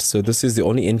I get. So this is the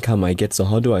only income I get. So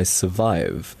how do I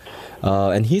survive?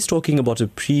 And he's talking about a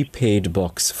prepaid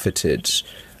box fitted.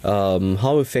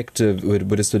 How effective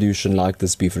would a solution like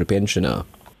this be for a pensioner?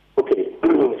 Okay.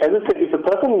 As I said, if a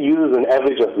person uses an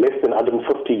average of less than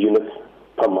 150 units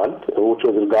per month, which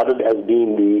was regarded as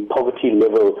being the poverty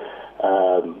level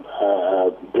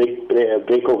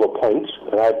breakover point,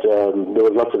 right? There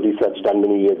was lots of research done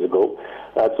many years ago.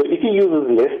 So if he uses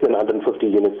less than 150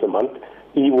 units a month,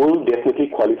 he will definitely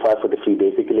qualify for the free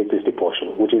basic electricity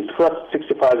portion, which is first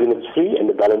 65 units free and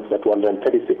the balance at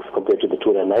R1.36 compared to the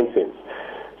R2.09.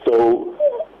 So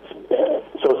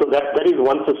that is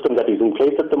one system that is in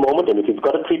place at the moment, and if he's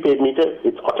got a prepaid meter,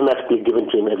 it's automatically given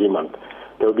to him every month.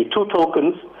 There will be 2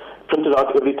 tokens printed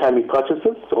out every time he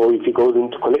purchases, or if he goes in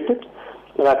to collect it,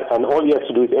 and all he has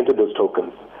to do is enter those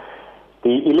tokens.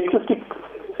 The electricity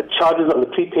charges on the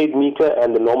prepaid meter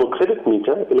and the normal credit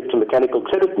meter, electromechanical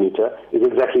credit meter, is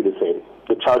exactly the same.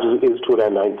 The charge is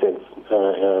R2.09,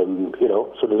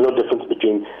 so there's no difference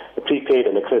between a prepaid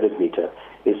and a credit meter.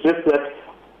 It's just that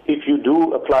if you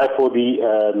do apply for the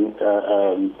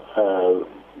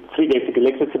free basic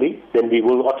electricity, then we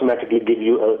will automatically give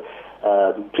you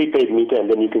a prepaid meter, and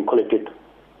then you can collect it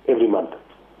every month.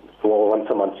 Or once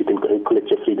a month you can collect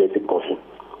your free basic portion.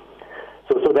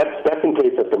 So that's in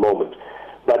place at the moment.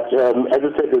 But as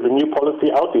I said, there's a new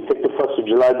policy out, effective 1st of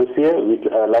July this year. We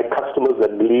like customers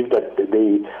that believe that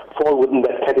they fall within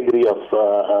that category of,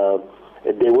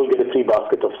 they will get a free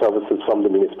basket of services from the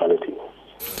municipality.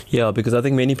 Yeah, because I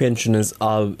think many pensioners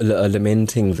are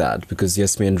lamenting that, because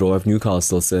Yasmin Roy of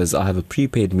Newcastle says, I have a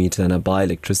prepaid meter and I buy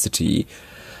electricity.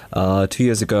 2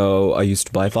 years ago, I used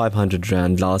to buy 500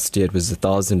 Rand. Last year, it was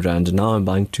 1,000 Rand. And now I'm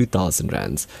buying 2,000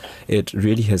 Rands. It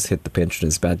really has hit the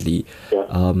pensioners badly. Yeah.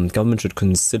 Government should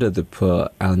consider the poor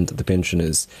and the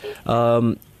pensioners.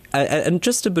 And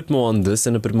just a bit more on this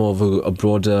and a bit more of a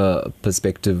broader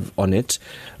perspective on it.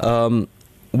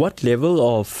 What level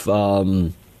of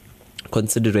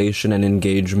consideration and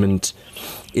engagement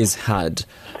is had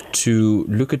to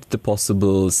look at the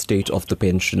possible state of the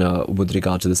pensioner with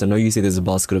regard to this? I know you say there's a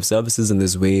basket of services and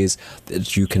there's ways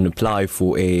that you can apply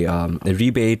for a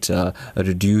rebate, a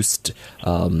reduced,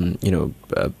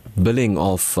 billing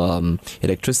of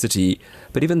electricity,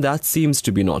 but even that seems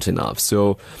to be not enough.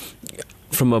 So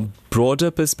from a broader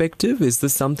perspective, is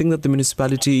this something that the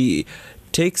municipality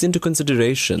takes into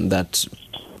consideration, that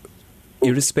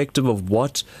irrespective of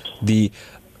what the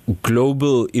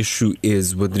global issue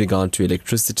is with regard to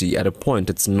electricity, at a point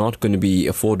it's not going to be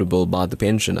affordable by the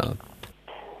pensioner?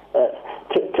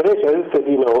 Taresh, as I said,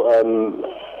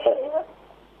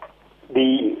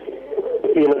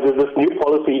 there's this new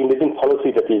policy, indigent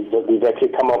policy that we've actually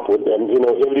come up with, and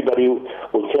everybody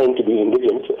will claim to be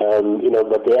indigent,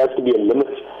 but there has to be a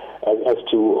limit as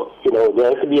to there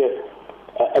has to be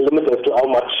a limit as to how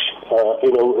much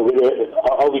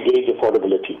how we gauge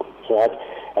affordability, right?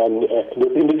 And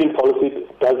this indigent policy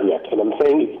does that, and I'm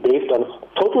saying it's based on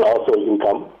total household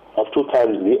income of 2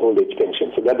 times the old age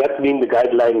pension. So that's been the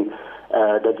guideline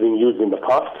that's been used in the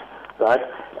past, right?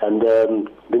 And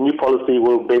the new policy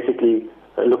will basically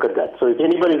look at that. So if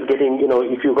anybody's getting,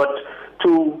 if you've got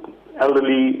 2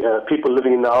 elderly people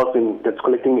living in the house that's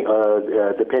collecting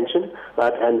the pension,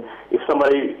 right? And if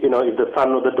somebody, if the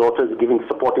son or the daughter is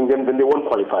supporting them, then they won't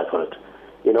qualify for it,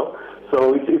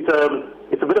 So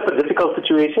it's a bit of a difficult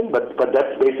situation, but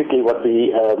that's basically what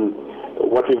we've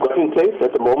got in place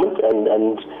at the moment,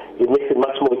 and it makes it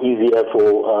much more easier for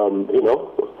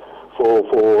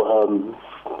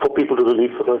people to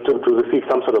receive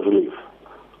some sort of relief.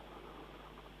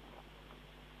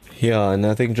 Yeah, and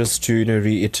I think just to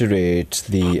reiterate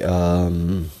the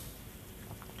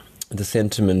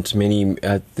sentiment,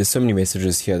 there's so many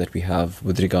messages here that we have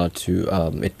with regard to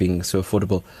it being so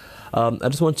affordable. I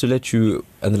just want to let you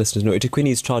and the listeners know,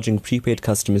 eThekwini is charging prepaid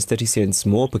customers 30 cents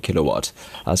more per kilowatt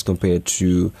as compared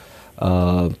to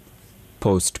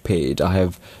postpaid. I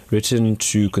have written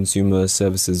to Consumer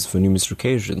Services for numerous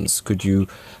occasions. Could you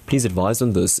please advise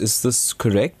on this? Is this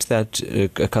correct that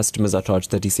customers are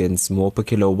charged 30 cents more per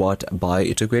kilowatt by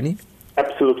eThekwini?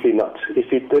 Absolutely not.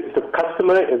 If the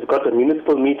customer has got a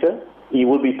municipal meter, he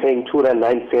will be paying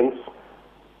 209 cents,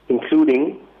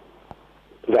 including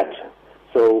VAT.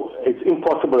 So it's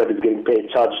impossible that he's getting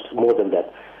charged more than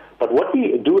that. But what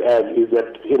we do have is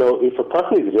that, if a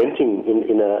person is renting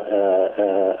in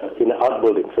an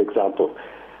outbuilding, for example,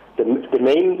 the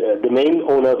main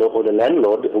owner or the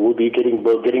landlord will be getting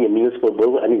a municipal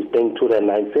bill, and he's paying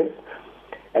 209 cents.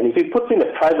 And if he puts in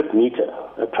a private meter,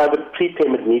 a private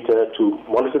prepayment meter to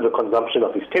monitor the consumption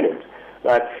of his tenant,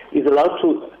 right, he's allowed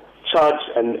to charge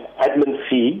an admin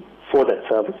fee for that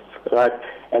service, right?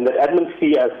 And that admin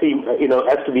fee, I see,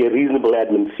 has to be a reasonable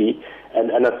admin fee.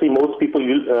 And I see most people,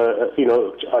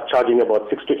 are charging about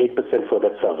 6 to 8% for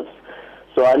that service.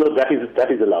 So I know that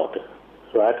is allowed,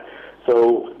 right?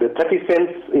 So the 30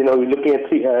 cents, we're looking at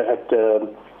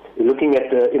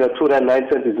 209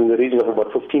 cents is in the region of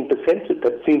about 15%.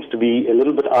 That seems to be a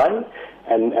little bit high,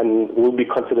 and will be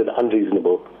considered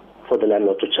unreasonable for the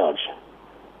landlord to charge.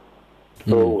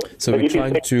 So we're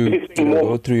trying to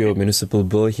go through your municipal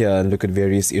bill here and look at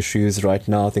various issues right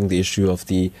now. I think the issue of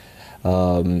the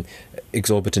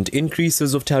exorbitant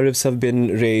increases of tariffs have been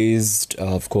raised.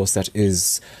 Of course, that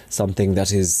is something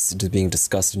that is being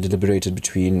discussed and deliberated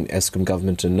between Eskom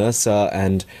government and NERSA,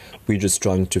 and we're just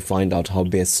trying to find out how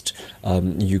best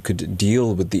you could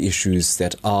deal with the issues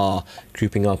that are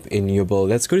creeping up in your bill.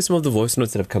 Let's go to some of the voice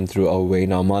notes that have come through our way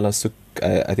now.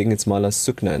 I think it's Mala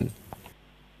Suknan.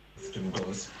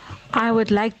 I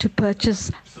would like to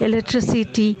purchase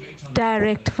electricity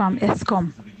direct from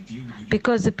Eskom,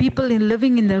 because the people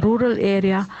living in the rural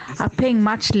area are paying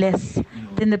much less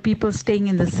than the people staying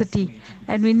in the city.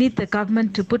 And we need the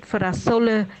government to put for us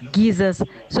solar geysers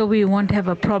so we won't have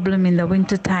a problem in the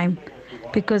winter time,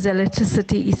 because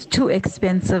electricity is too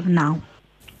expensive now.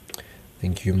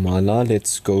 Thank you, Mala.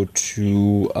 Let's go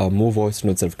to more voice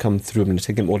notes that have come through. I'm going to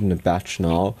take them all in a batch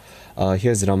now.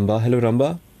 Here's Ramba. Hello,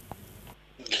 Ramba.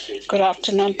 Good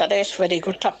afternoon, Taresh. Very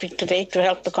good topic today to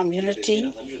help the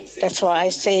community. That's why I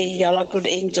say y'all are good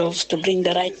angels to bring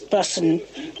the right person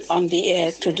on the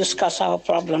air to discuss our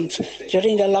problems.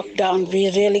 During the lockdown, we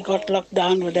really got locked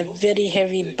down with a very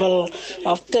heavy bill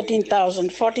of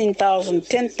 13,000, 14,000,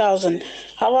 10,000.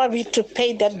 How are we to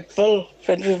pay that bill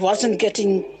when we wasn't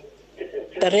getting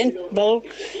the rent bill?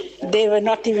 They were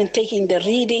not even taking the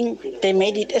reading. They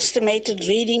made it estimated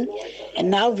reading. And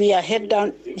now we are hit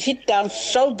down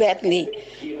so badly.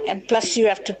 And plus you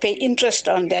have to pay interest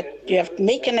on that. You have to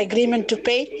make an agreement to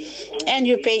pay, and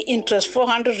you pay interest,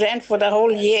 400 Rand for the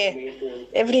whole year.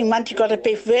 Every month you got to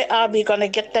pay. Where are we going to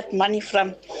get that money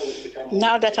from?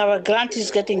 Now that our grant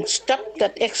is getting stuck,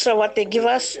 that extra what they give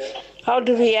us, how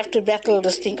do we have to battle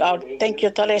this thing out? Thank you,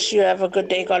 Taresh. You have a good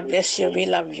day. God bless you. We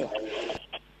love you.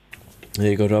 There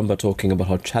you go, Ramba, talking about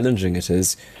how challenging it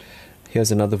is.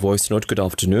 Here's another voice note. Good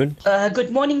afternoon.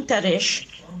 Good morning, Taresh.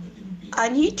 I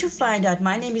need to find out,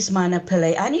 my name is Mana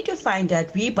Pillai, I need to find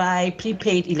out, we buy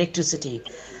prepaid electricity.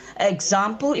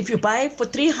 Example, if you buy for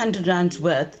 300 rands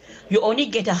worth, you only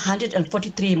get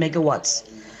 143 megawatts.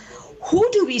 Who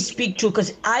do we speak to?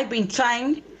 Because I've been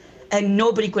trying and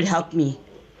nobody could help me.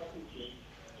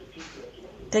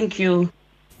 Thank you.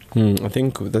 I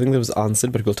think that was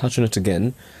answered, but we'll touch on it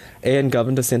again. Deena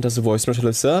Govender sent us a voice note.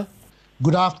 Hello, sir.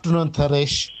 Good afternoon,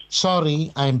 Taresh.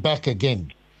 Sorry, I'm back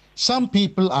again. Some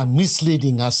people are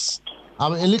misleading us.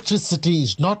 Our electricity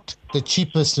is not the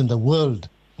cheapest in the world.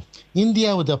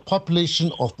 India, with a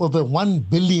population of over 1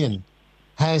 billion,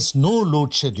 has no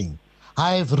load shedding.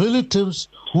 I have relatives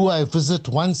who I visit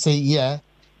once a year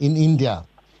in India.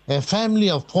 A family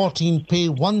of 14 pay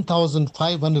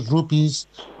 1,500 rupees,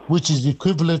 which is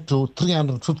equivalent to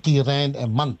 350 rand a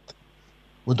month.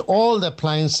 With all the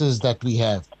appliances that we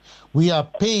have, we are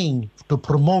paying to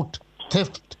promote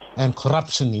theft and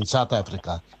corruption in South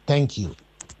Africa. Thank you.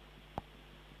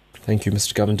 Thank you,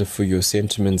 Mr. Govender, for your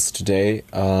sentiments today.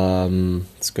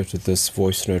 Let's go to this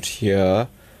voice note here.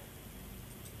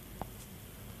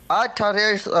 Hi,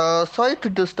 Taresh. Sorry to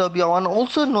disturb you. I want to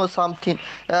also know something.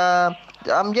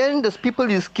 I'm hearing this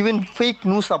people is giving fake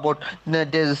news about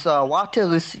there's water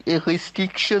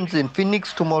restrictions in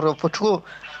Phoenix tomorrow. For true,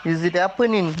 is it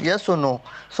happening? Yes or no?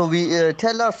 So we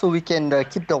tell us so we can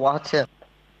keep the water.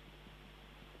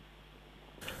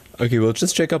 Okay, we'll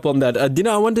just check up on that.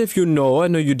 Deena, I wonder if you know, I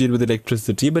know you deal with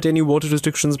electricity, but any water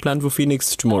restrictions planned for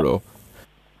Phoenix tomorrow?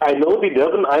 I know the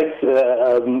Durban Ice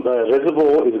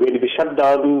reservoir is going to be shut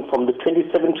down from the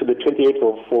 27th to the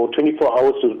 28th for 24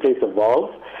 hours to replace a valve.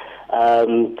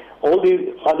 All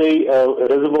the other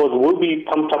reservoirs will be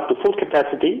pumped up to full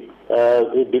capacity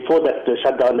before that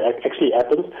shutdown actually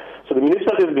happens. So the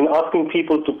municipality has been asking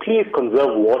people to please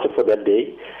conserve water for that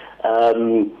day.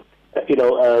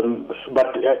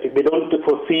 But they don't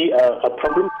foresee a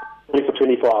problem only for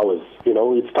 24 hours.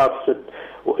 It starts at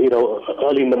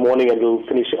early in the morning and will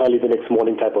finish early the next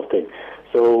morning type of thing.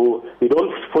 So we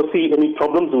don't foresee any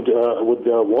problems with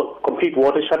complete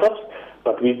water shutoffs,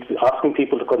 but we're asking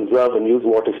people to conserve and use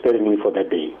water sparingly for that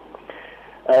day.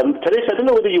 Taresh, I don't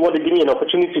know whether you want to give me an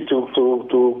opportunity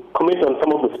to comment on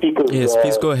some of the speakers. Yes,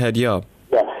 please go ahead, yeah.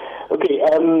 Yeah, okay.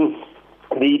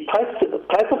 The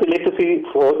price of electricity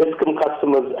for Eskom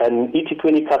customers and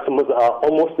eThekwini customers are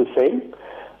almost the same,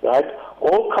 right?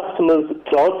 All customers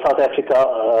throughout South Africa,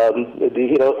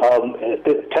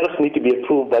 the tariffs need to be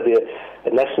approved by the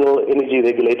National Energy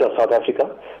Regulator of South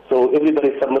Africa. So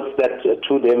everybody submits that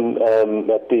to them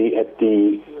at the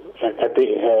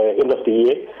end of the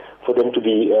year for them to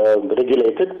be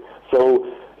regulated. So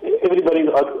everybody is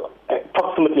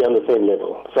approximately on the same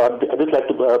level. So I'd just like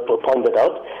to point that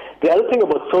out. The other thing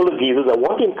about solar geysers, I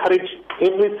want to encourage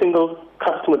every single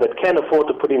customer that can afford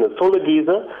to put in a solar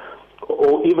geyser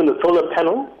or even a solar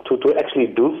panel to actually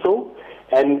do so,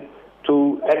 and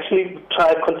to actually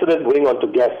consider going on to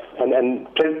gas. And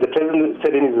the President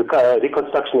said in his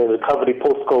reconstruction and recovery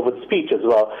post-COVID speech as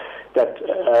well that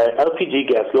LPG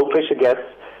gas, low-pressure gas,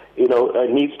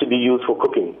 needs to be used for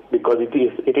cooking because it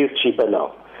is cheaper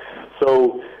now.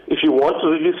 So if you want to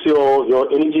reduce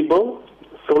your energy bill,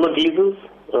 solar geysers,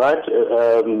 right,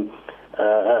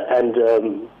 and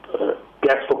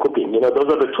gas for cooking. Those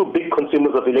are the two big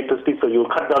consumers of electricity, so you'll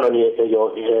cut down on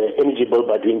your energy bill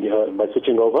by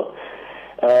switching over.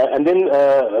 And then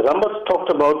Rambas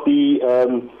talked about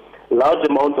the large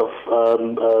amount of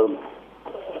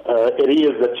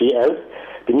areas that she has.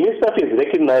 The municipality has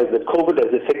recognized that COVID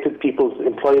has affected people's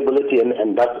employability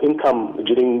and thus income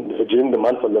during the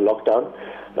month of the lockdown.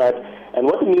 Right? And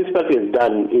what the municipality has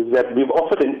done is that we've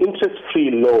offered an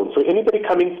interest-free loan. So anybody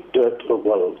coming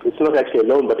well, it's not actually a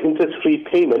loan, but interest-free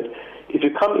payment. If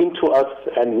you come into us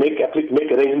and make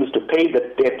arrangements to pay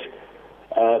that debt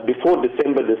before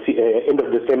end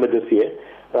of December this year,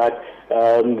 right?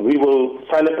 We will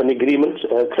sign up an agreement,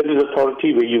 credit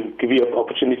authority, where you give you an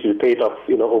opportunity to pay it off,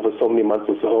 over so many months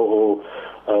or so,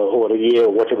 or a year,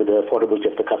 or whatever the affordability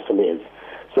of the customer is.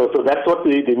 So that's what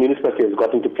the municipality has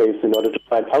got into place in order to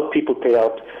try and help people pay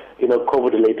out,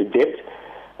 COVID-related debt.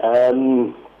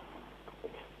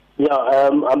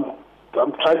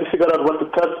 I'm trying to figure out what the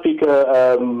third speaker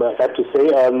had to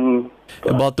say.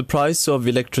 About the price of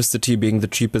electricity being the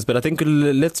cheapest, but I think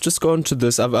let's just go on to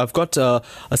this. I've got a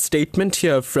statement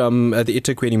here from the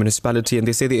eThekwini municipality, and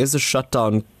they say there is a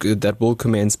shutdown that will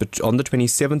commence but on the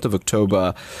 27th of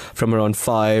October from around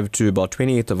 5 to about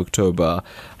 28th of October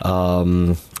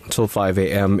till 5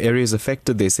 a.m. Areas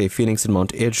affected, they say, Phoenix and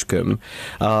Mount Edgecombe.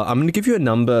 I'm going to give you a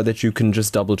number that you can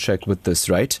just double check with this,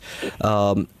 right?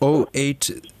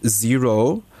 080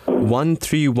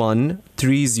 131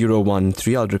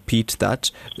 3013. I'll repeat that.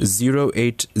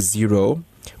 080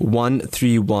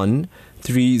 131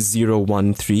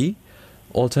 3013.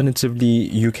 Alternatively,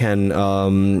 you can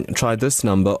try this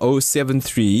number,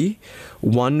 073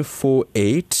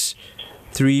 148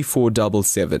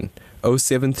 3477.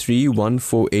 073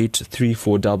 148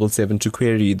 3477 to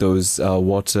query those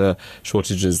water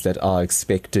shortages that are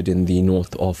expected in the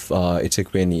north of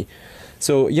eThekwini.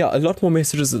 So yeah, a lot more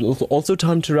messages. Also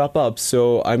time to wrap up.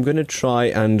 So I'm going to try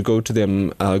and go through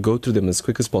them as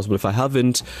quick as possible. If I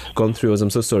haven't gone through yours, I'm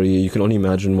so sorry. You can only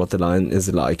imagine what the line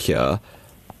is like here.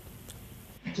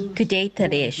 Good day,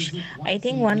 Taresh. I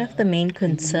think one of the main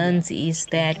concerns is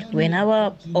that when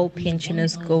our old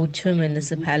pensioners go to a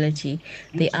municipality,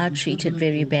 they are treated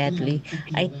very badly.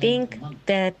 I think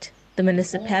that the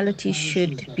municipality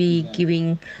should be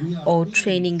giving or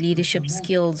training leadership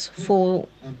skills for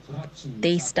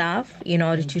their staff in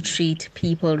order to treat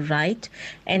people right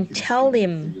and tell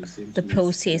them the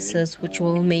processes which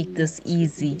will make this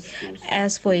easy.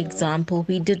 As for example,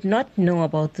 we did not know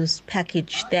about this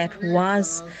package that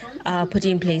was put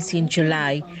in place in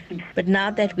July. But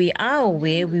now that we are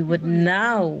aware, we would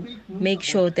now make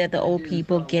sure that the old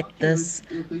people get this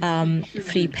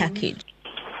free package.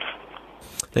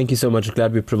 Thank you so much.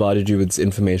 Glad we provided you with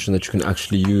information that you can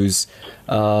actually use.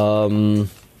 Got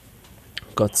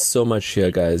so much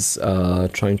here, guys.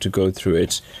 Trying to go through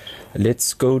it.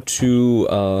 Let's go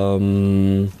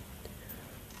to...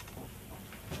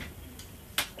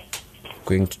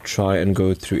 going to try and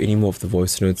go through any more of the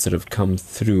voice notes that have come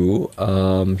through.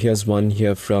 Here's one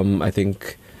here from, I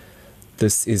think,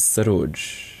 this is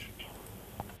Saroj.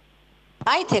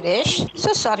 Hi, Taresh.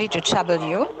 So sorry to trouble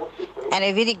you. And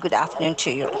a very good afternoon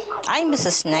to you. I'm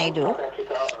Mrs. Naidu.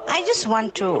 I just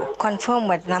want to confirm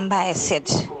what Namba has said.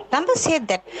 Namba said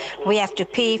that we have to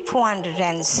pay 400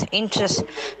 rands interest,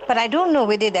 but I don't know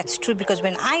whether that's true because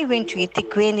when I went to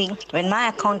eThekwini, when my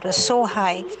account was so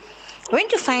high, I went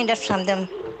to find out from them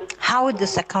how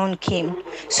this account came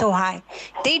so high.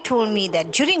 They told me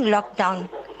that during lockdown,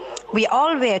 we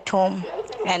all were at home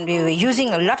and we were using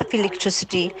a lot of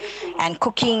electricity and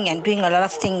cooking and doing a lot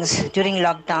of things during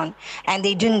lockdown, and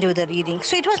they didn't do the reading.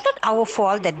 So it was not our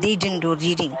fault that they didn't do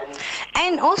reading.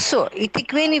 And also,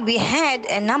 eThekwini, we had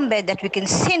a number that we can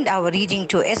send our reading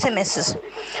to SMSs,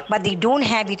 but they don't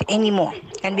have it anymore,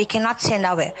 and we cannot send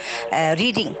our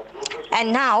reading.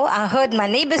 And now I heard my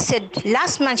neighbor said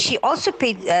last month she also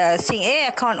paid, saying air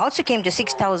account also came to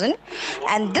 6,000,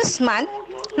 and this month,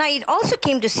 now it also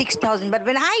came to 6,000, but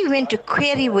when I went to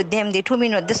query with them, they told me,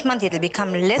 no, this month it will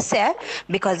become lesser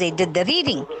because they did the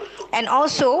reading. And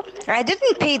also, I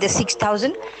didn't pay the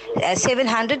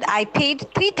 6,700, I paid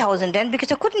 3,000 rand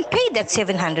because I couldn't pay that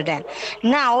 700 rand.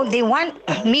 Now they want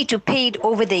me to pay it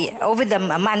over the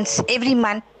months, every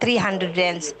month, 300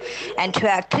 rands and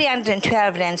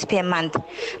 312 rands per month.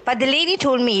 But the lady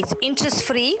told me it's interest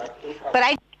free, but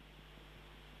I...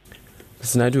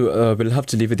 Mrs. Naidu, we'll have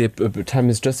to leave it there. Time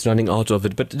is just running out of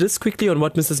it. But just quickly on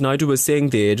what Mrs. Naidu was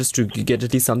saying there, just to get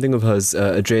at least something of hers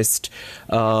addressed,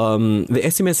 the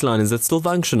SMS line, is that still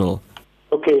functional?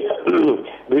 Okay.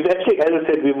 We've actually, as I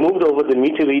said, we've moved over the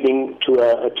meter reading to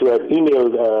an email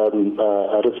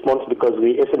response because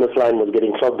the SMS line was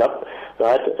getting clogged up,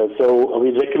 right? So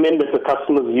we recommend that the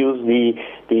customers use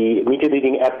the meter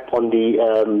reading app on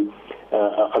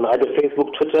on either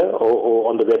Facebook, Twitter, or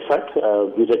on the website.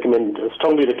 We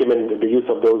strongly recommend the use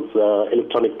of those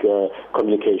electronic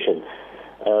communication.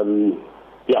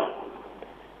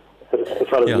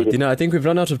 Deena, I think we've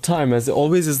run out of time, as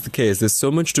always is the case. There's so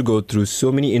much to go through,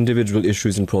 so many individual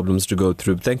issues and problems to go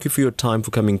through. Thank you for your time,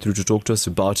 for coming through to talk to us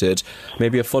about it.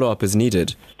 Maybe a follow-up is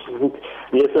needed.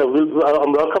 Yes,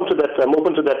 I'm welcome to that. I'm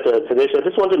open to that, Taresh. I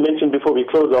just want to mention before we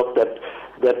close off that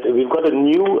we've got a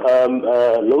new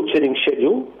load shedding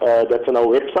schedule that's on our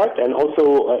website and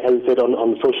also, as I said,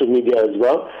 on social media as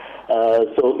well.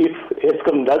 So if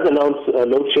Eskom does announce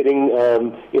load shedding,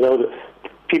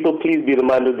 people please be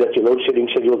reminded that your load shedding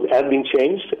schedules have been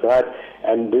changed, right?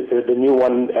 And the new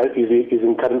one is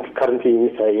currently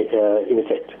in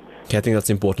effect. Okay, I think that's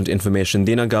important information.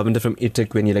 Deena Govender from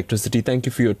eThekwini Electricity, thank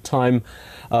you for your time.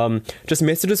 Just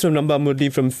messages from Namba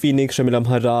Murli from Phoenix, Shamila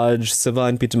Maharaj, Siva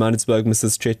in Pietermaritzburg,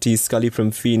 Mrs. Chetty, Scully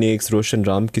from Phoenix, Roshan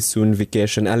Ram, Kisun,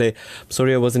 Vikesh and Ale.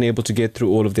 Sorry I wasn't able to get through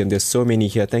all of them. There's so many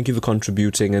here. Thank you for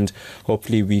contributing, and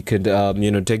hopefully we could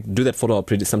do that follow-up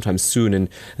sometime soon and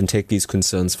take these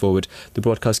concerns forward. The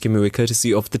broadcast came away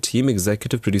courtesy of the team,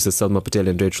 executive producer Salma Patel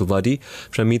and Rachel Vadi.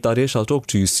 From me, Taresh, I'll talk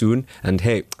to you soon, and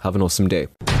hey, have an awesome day.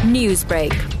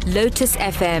 Newsbreak, Lotus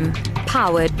FM,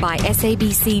 powered by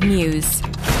SABC News.